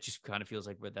that just kind of feels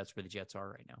like that's where the Jets are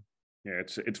right now. Yeah.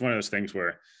 It's one of those things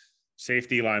where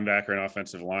safety, linebacker, and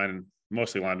offensive line,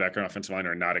 mostly linebacker and offensive line,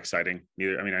 are not exciting.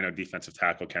 Neither. I mean, I know defensive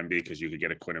tackle can be, because you could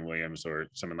get a Quinnen Williams or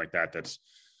someone like that. That's,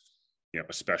 you know,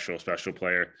 a special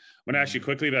player. I'm going to ask you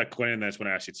quickly about Quinnen, and then I just want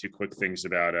to ask you 2 quick things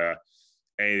about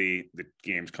the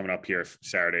games coming up here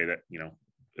Saturday that, you know,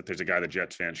 if there's a guy that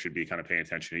Jets fans should be kind of paying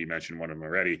attention to. You mentioned one of them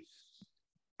already.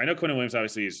 I know Quinnen Williams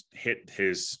obviously it's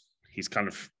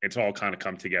all kind of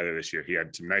come together this year. He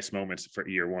had some nice moments for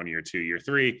year 1, year 2, year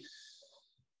 3.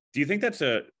 Do you think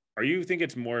you think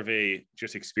it's more of a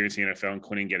just experiencing NFL and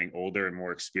Quinnen getting older and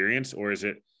more experience, or is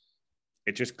it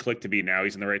just clicked to be now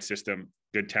he's in the right system,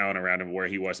 good talent around him, where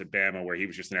he was at Bama, where he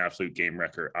was just an absolute game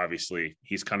wrecker? Obviously,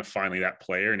 he's kind of finally that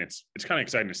player, and it's kind of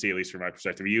exciting to see, at least from my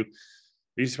perspective. Are you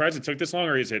surprised it took this long,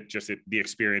 or is it just the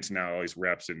experience now, all these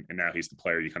reps, and now he's the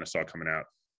player you kind of saw coming out?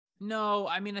 No,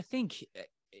 I mean, I think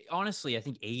honestly, I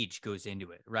think age goes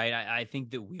into it, right? I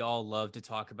think that we all love to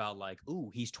talk about like, ooh,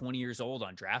 he's 20 years old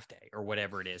on draft day or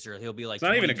whatever it is, or he'll be like, it's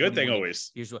not even a good thing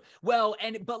always. Well,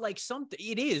 but like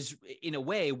it is in a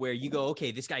way where you go,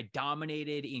 okay, this guy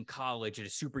dominated in college at a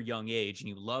super young age, and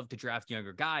you love to draft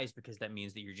younger guys because that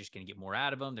means that you're just going to get more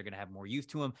out of them. They're going to have more youth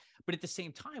to them. But at the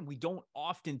same time, we don't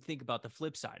often think about the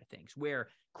flip side of things, where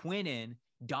Quinnen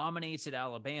dominates at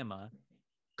Alabama,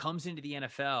 comes into the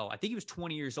NFL. I think he was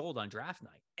 20 years old on draft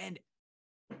night. And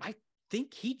I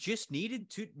think he just needed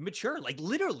to mature, like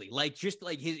literally, like just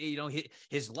like his,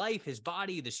 his life, his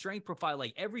body, the strength profile,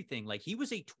 like everything. Like he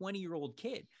was a 20-year-old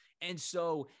kid. And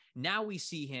so now we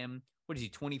see him, what is he,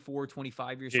 24,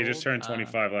 25 years old? He just turned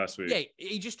 25 last week. Yeah,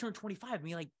 he just turned 25. I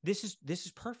mean, like, this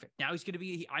is perfect. Now he's going to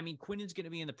be, Quinnen's going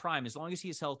to be in the prime. As long as he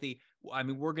is healthy, I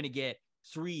mean, we're going to get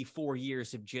 3-4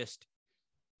 years of just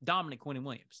dominant Quinnen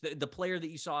Williams. The player that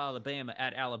you saw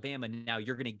at Alabama, now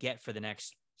you're going to get for the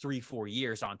next 3-4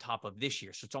 years on top of this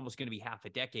year. So it's almost going to be half a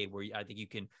decade where I think you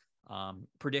can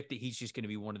predict that he's just going to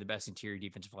be one of the best interior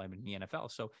defensive linemen in the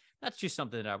NFL. So that's just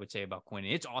something that I would say about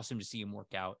Quinnen. It's awesome to see him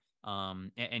work out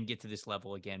and get to this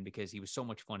level again, because he was so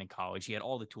much fun in college. He had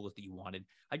all the tools that you wanted.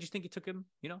 I just think it took him,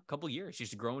 a couple of years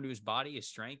just to grow into his body, his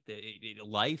strength,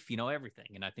 life, everything.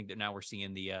 And I think that now we're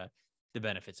seeing the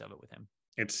benefits of it with him.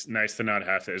 It's nice to not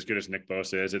have to, as good as Nick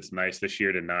Bosa is, it's nice this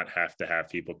year to not have to have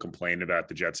people complain about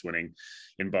the Jets winning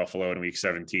in Buffalo in week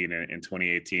 17 in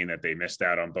 2018, that they missed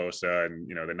out on Bosa and,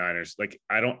 the Niners. Like,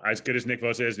 as good as Nick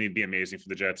Bosa is, and he'd be amazing for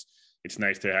the Jets, it's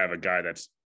nice to have a guy that's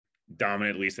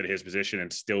dominant, at least at his position,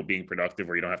 and still being productive,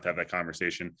 where you don't have to have that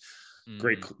conversation.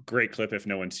 Mm-hmm. Great clip. If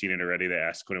no one's seen it already, they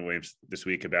asked Quinnen Williams this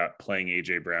week about playing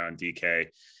AJ Brown, DK,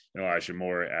 and Elijah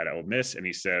Moore at Ole Miss. And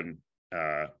he said,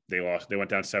 they lost. They went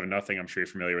down 7-0. I'm sure you're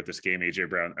familiar with this game.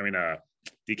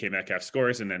 DK Metcalf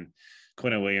scores, and then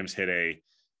Quinnen Williams hit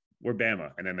we're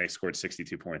Bama, and then they scored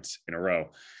 62 points in a row.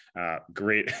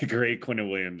 Great Quinnen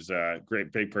Williams.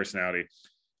 Great big personality.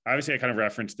 Obviously, I kind of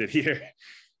referenced it here.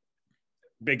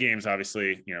 Big games,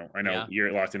 obviously. I know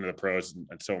you're locked into the pros,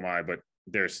 and so am I. But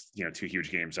there's 2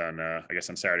 huge games on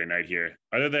on Saturday night here.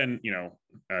 Other than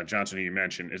Johnson, who you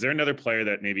mentioned, is there another player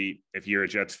that maybe, if you're a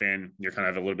Jets fan, you're kind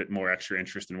of have a little bit more extra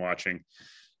interest in watching?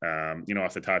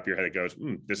 Off the top of your head, it goes,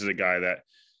 this is a guy that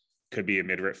could be a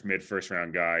mid first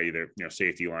round guy, either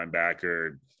safety,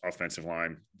 linebacker, offensive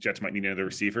line. Jets might need another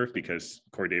receiver because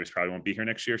Corey Davis probably won't be here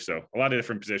next year. So a lot of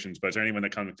different positions. But is there anyone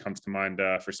that comes to mind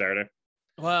for Saturday?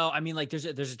 Well, I mean, like there's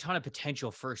a ton of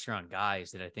potential first round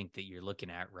guys that I think that you're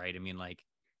looking at, right? I mean, like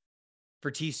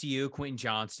for TCU, Quentin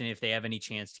Johnston, if they have any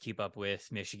chance to keep up with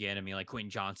Michigan, I mean, like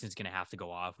Quentin Johnston's going to have to go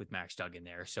off with Max Duggan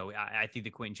there. So I think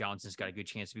that Quentin Johnston's got a good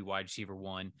chance to be wide receiver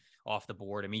 1 off the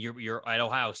board. I mean, you're at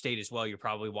Ohio State as well. You're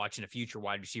probably watching a future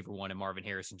wide receiver 1 in Marvin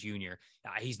Harrison Jr.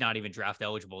 He's not even draft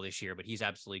eligible this year, but he's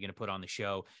absolutely going to put on the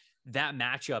show. That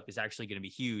matchup is actually going to be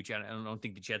huge. I don't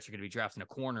think the Jets are going to be drafting a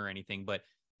corner or anything, but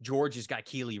Georgia's got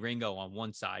Keely Ringo on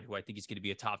one side, who I think is going to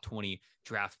be a top 20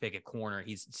 draft pick at corner.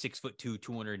 He's 6'2",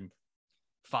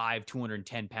 205,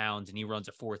 210 pounds, and he runs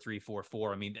a 4.3,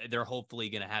 4.4. I mean, they're hopefully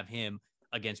going to have him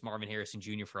against Marvin Harrison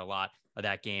Jr. for a lot of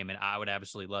that game, and I would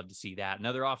absolutely love to see that.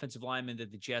 Another offensive lineman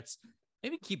that the Jets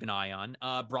maybe keep an eye on,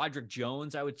 Broderick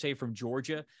Jones, I would say, from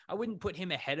Georgia. I wouldn't put him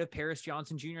ahead of Paris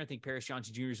Johnson Jr. I think Paris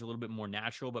Johnson Jr. is a little bit more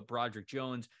natural, but Broderick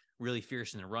Jones, really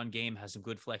fierce in the run game, has some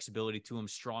good flexibility to him,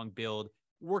 strong build.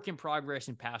 Work in progress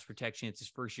in pass protection. It's his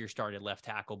first year started at left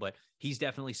tackle, but he's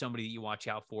definitely somebody that you watch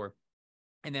out for.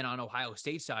 And then on Ohio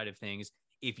State side of things,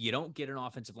 if you don't get an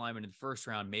offensive lineman in the first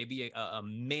round, maybe a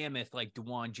mammoth like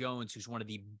DeJuan Jones, who's one of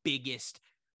the biggest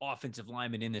offensive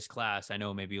linemen in this class. I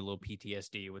know maybe a little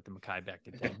PTSD with the Mekhi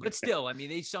Becton thing, but still, I mean,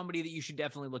 he's somebody that you should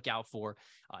definitely look out for.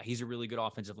 He's a really good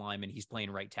offensive lineman. He's playing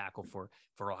right tackle for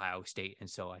Ohio State. And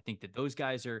so I think that those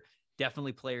guys are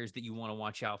definitely players that you want to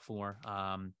watch out for.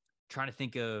 Trying to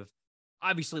think of,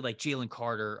 obviously, like Jalen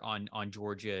Carter on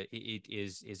Georgia, it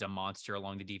is a monster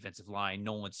along the defensive line.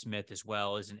 Nolan Smith as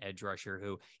well is an edge rusher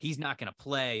who he's not going to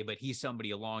play, but he's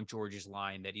somebody along Georgia's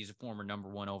line that he's a former number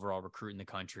 1 overall recruit in the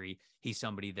country. He's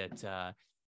somebody that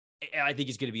I think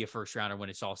is going to be a first rounder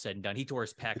when it's all said and done. He tore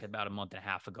his pec about a month and a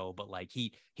half ago, but like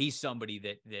he's somebody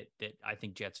that I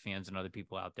think Jets fans and other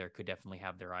people out there could definitely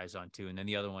have their eyes on too. And then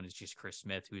the other one is just Chris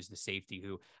Smith, who is the safety,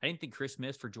 who I didn't think Chris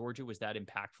Smith for Georgia was that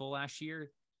impactful last year.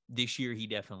 This year, he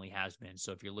definitely has been.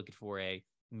 So if you're looking for a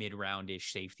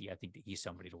mid-round-ish safety, I think that he's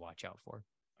somebody to watch out for.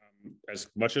 As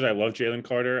much as I love Jalen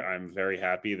Carter, I'm very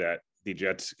happy that the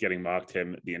Jets getting mocked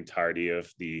him the entirety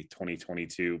of the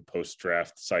 2022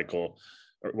 post-draft cycle,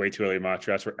 or way too early mock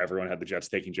drafts where everyone had the Jets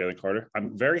taking Jalen Carter.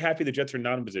 I'm very happy the Jets are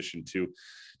not in position to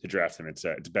draft him. It's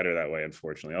better that way,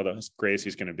 unfortunately, although as great as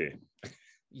he's going to be.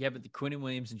 Yeah, but the Quinnen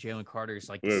Williams and Jalen Carter is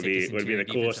like would be the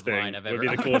coolest thing. I've ever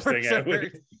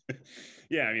Would.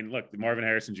 Yeah, I mean, look, Marvin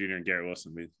Harrison Jr. and Garrett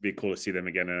Wilson, it'd be cool to see them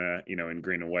again, in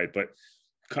green and white. But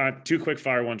 2 quick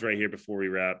fire ones right here before we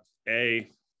wrap. A,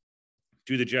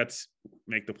 do the Jets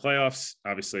make the playoffs?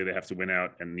 Obviously, they have to win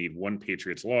out and need 1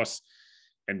 Patriots loss.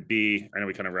 And B, I know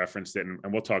we kind of referenced it, and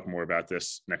we'll talk more about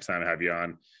this next time I have you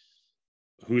on.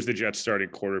 who's the Jets starting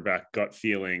quarterback, gut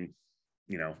feeling,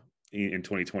 in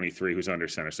 2023, who's under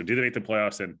center. So do they make the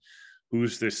playoffs, and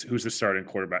who's the starting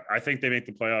quarterback? I think they make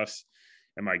the playoffs,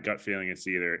 and my gut feeling it's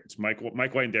Mike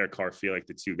White and Derek Carr feel like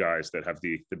the two guys that have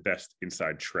the best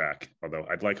inside track. Although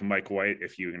I'd like Mike White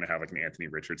if you're going to have like an Anthony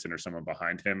Richardson or someone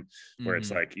behind him, where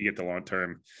it's like you get the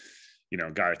long-term,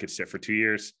 guy that could sit for 2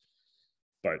 years.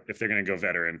 But if they're going to go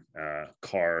veteran,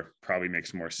 Carr probably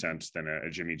makes more sense than a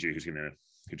Jimmy G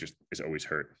who just is always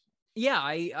hurt. Yeah,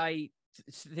 I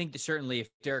think that certainly if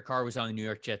Derek Carr was on the New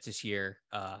York Jets this year,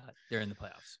 they're in the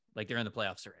playoffs. Like they're in the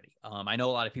playoffs already. I know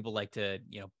a lot of people like to,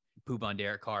 poop on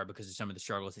Derek Carr because of some of the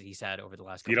struggles that he's had over the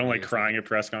last couple of years. You don't like crying at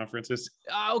press conferences?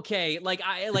 Okay.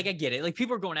 I get it. Like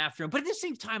people are going after him, but at the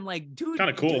same time, like, dude, kind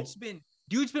of cool.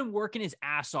 Dude's been working his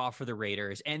ass off for the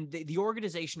Raiders, and the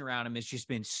organization around him has just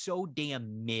been so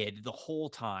damn mid the whole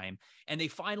time. And they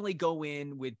finally go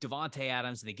in with Devontae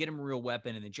Adams, and they get him a real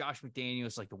weapon. And then Josh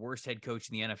McDaniels, like the worst head coach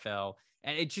in the NFL.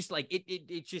 And it's just like,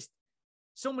 it just,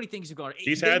 so many things have gone.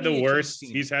 He's had the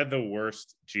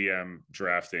worst GM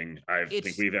drafting I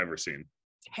think we've ever seen.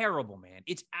 Terrible, man.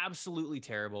 It's absolutely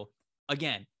terrible.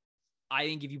 Again, I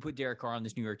think if you put Derek Carr on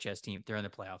this New York Jets team, they're in the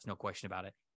playoffs. No question about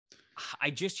it. I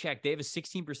just checked. They have a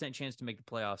 16% chance to make the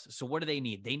playoffs. So what do they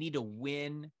need? They need to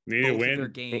win. Their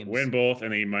games. Win both,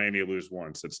 and then Miami to lose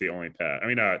once. That's the only path. I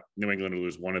mean, New England to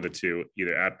lose one of the two,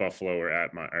 either at Buffalo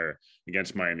or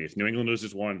against Miami. If New England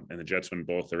loses one and the Jets win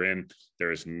both, they're in.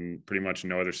 There is pretty much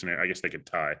no other scenario. I guess they could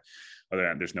tie. Other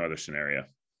than that, there's no other scenario.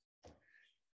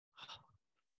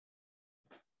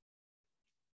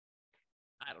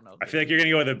 I don't know. I feel like you're gonna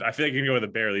go with a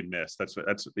barely miss. That's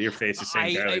your face is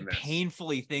saying. I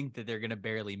painfully think that they're gonna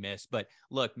barely miss. But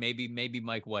look, maybe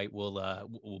Mike White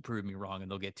will prove me wrong, and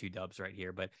they'll get 2 dubs right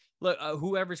here. But look,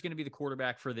 whoever's gonna be the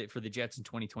quarterback for the Jets in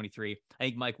 2023, I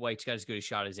think Mike White's got as good a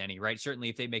shot as any. Right? Certainly,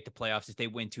 if they make the playoffs, if they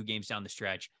win 2 games down the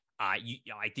stretch, I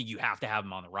think you have to have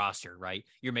him on the roster. Right?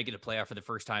 You're making the playoff for the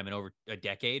first time in over a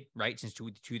decade, right? Since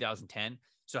 2010.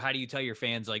 So how do you tell your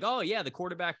fans like, oh yeah, the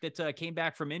quarterback that came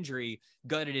back from injury,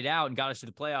 gutted it out and got us to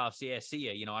the playoffs? Yeah, see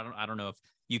ya. I don't know if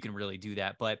you can really do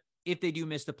that, but if they do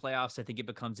miss the playoffs, I think it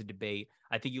becomes a debate.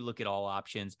 I think you look at all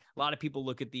options. A lot of people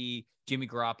look at the Jimmy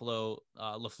Garoppolo,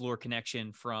 LaFleur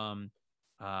connection from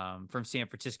San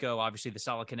Francisco, obviously the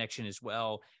solid connection as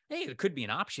well. Hey, it could be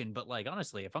an option, but like,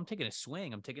 honestly, if I'm taking a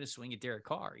swing, I'm taking a swing at Derek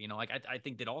Carr. I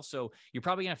think that also you're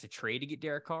probably gonna have to trade to get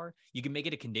Derek Carr. You can make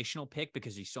it a conditional pick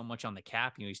because he's so much on the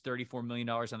cap. He's $34 million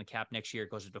on the cap next year. It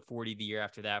goes up to 40 the year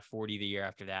after that, 40 the year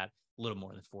after that, a little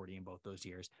more than 40 in both those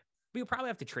years. But you'll probably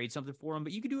have to trade something for him,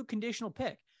 but you could do a conditional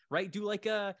pick, right? Do like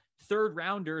a 3rd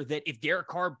rounder that if Derek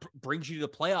Carr brings you to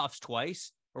the playoffs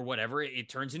twice, or whatever, it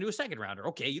turns into a 2nd rounder.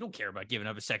 Okay, you don't care about giving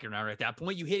up a 2nd rounder at that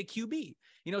point. You hit a QB.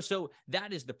 So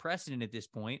that is the precedent at this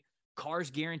point. Carr's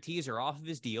guarantees are off of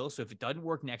his deal. So if it doesn't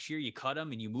work next year, you cut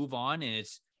him and you move on, and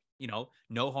it's,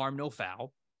 no harm, no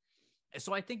foul.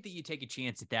 So I think that you take a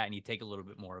chance at that and you take a little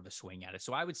bit more of a swing at it.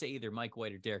 So I would say either Mike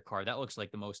White or Derek Carr. That looks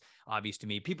like the most obvious to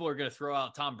me. People are going to throw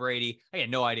out Tom Brady. I got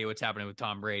no idea what's happening with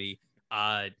Tom Brady.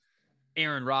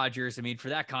 Aaron Rodgers, I mean, for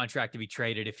that contract to be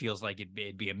traded, it feels like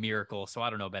it'd be a miracle. So I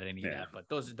don't know about any of that, but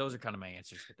those are kind of my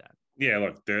answers with that. Yeah,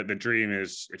 look, the dream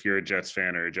is, if you're a Jets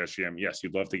fan or a Jets GM, yes,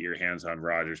 you'd love to get your hands on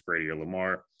Rodgers, Brady, or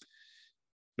Lamar.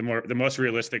 The most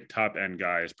realistic top end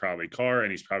guy is probably Carr,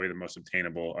 and he's probably the most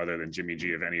obtainable other than Jimmy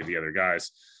G of any of the other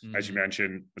guys. Mm-hmm. As you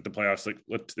mentioned, with the playoffs,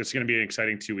 it's going to be an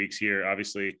exciting 2 weeks here.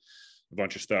 Obviously, a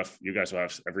bunch of stuff. You guys will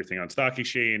have everything on Stock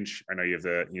Exchange. I know you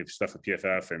have stuff with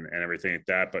PFF and everything like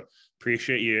that, but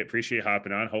appreciate you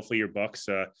hopping on. Hopefully your Bucks,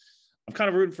 I'm kind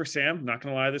of rooting for Sam, not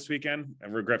going to lie, this weekend. I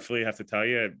regretfully have to tell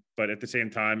you, but at the same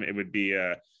time, it would be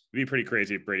pretty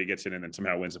crazy if Brady gets in and then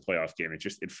somehow wins a playoff game.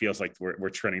 It feels like we're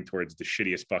trending towards the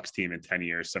shittiest Bucks team in 10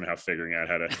 years, somehow figuring out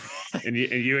how to, and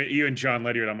you and John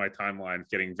Ledyard on my timeline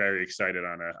getting very excited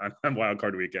on wild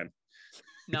card weekend.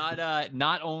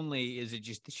 Not only is it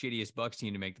just the shittiest Bucks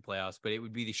team to make the playoffs, but it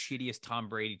would be the shittiest Tom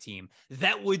Brady team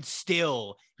that would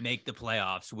still make the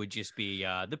playoffs. Would just be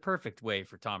the perfect way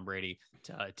for Tom Brady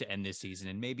to end this season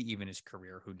and maybe even his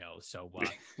career. Who knows? So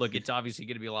look, it's obviously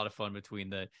going to be a lot of fun between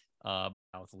the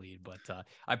South lead, but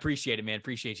I appreciate it, man.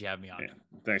 Appreciate you having me on. Yeah,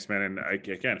 thanks, man. And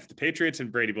again, if the Patriots and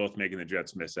Brady both making the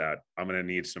Jets miss out, I'm going to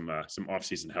need some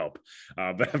off-season help.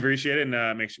 But I appreciate it,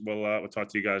 and we'll talk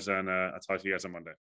to you guys on Monday.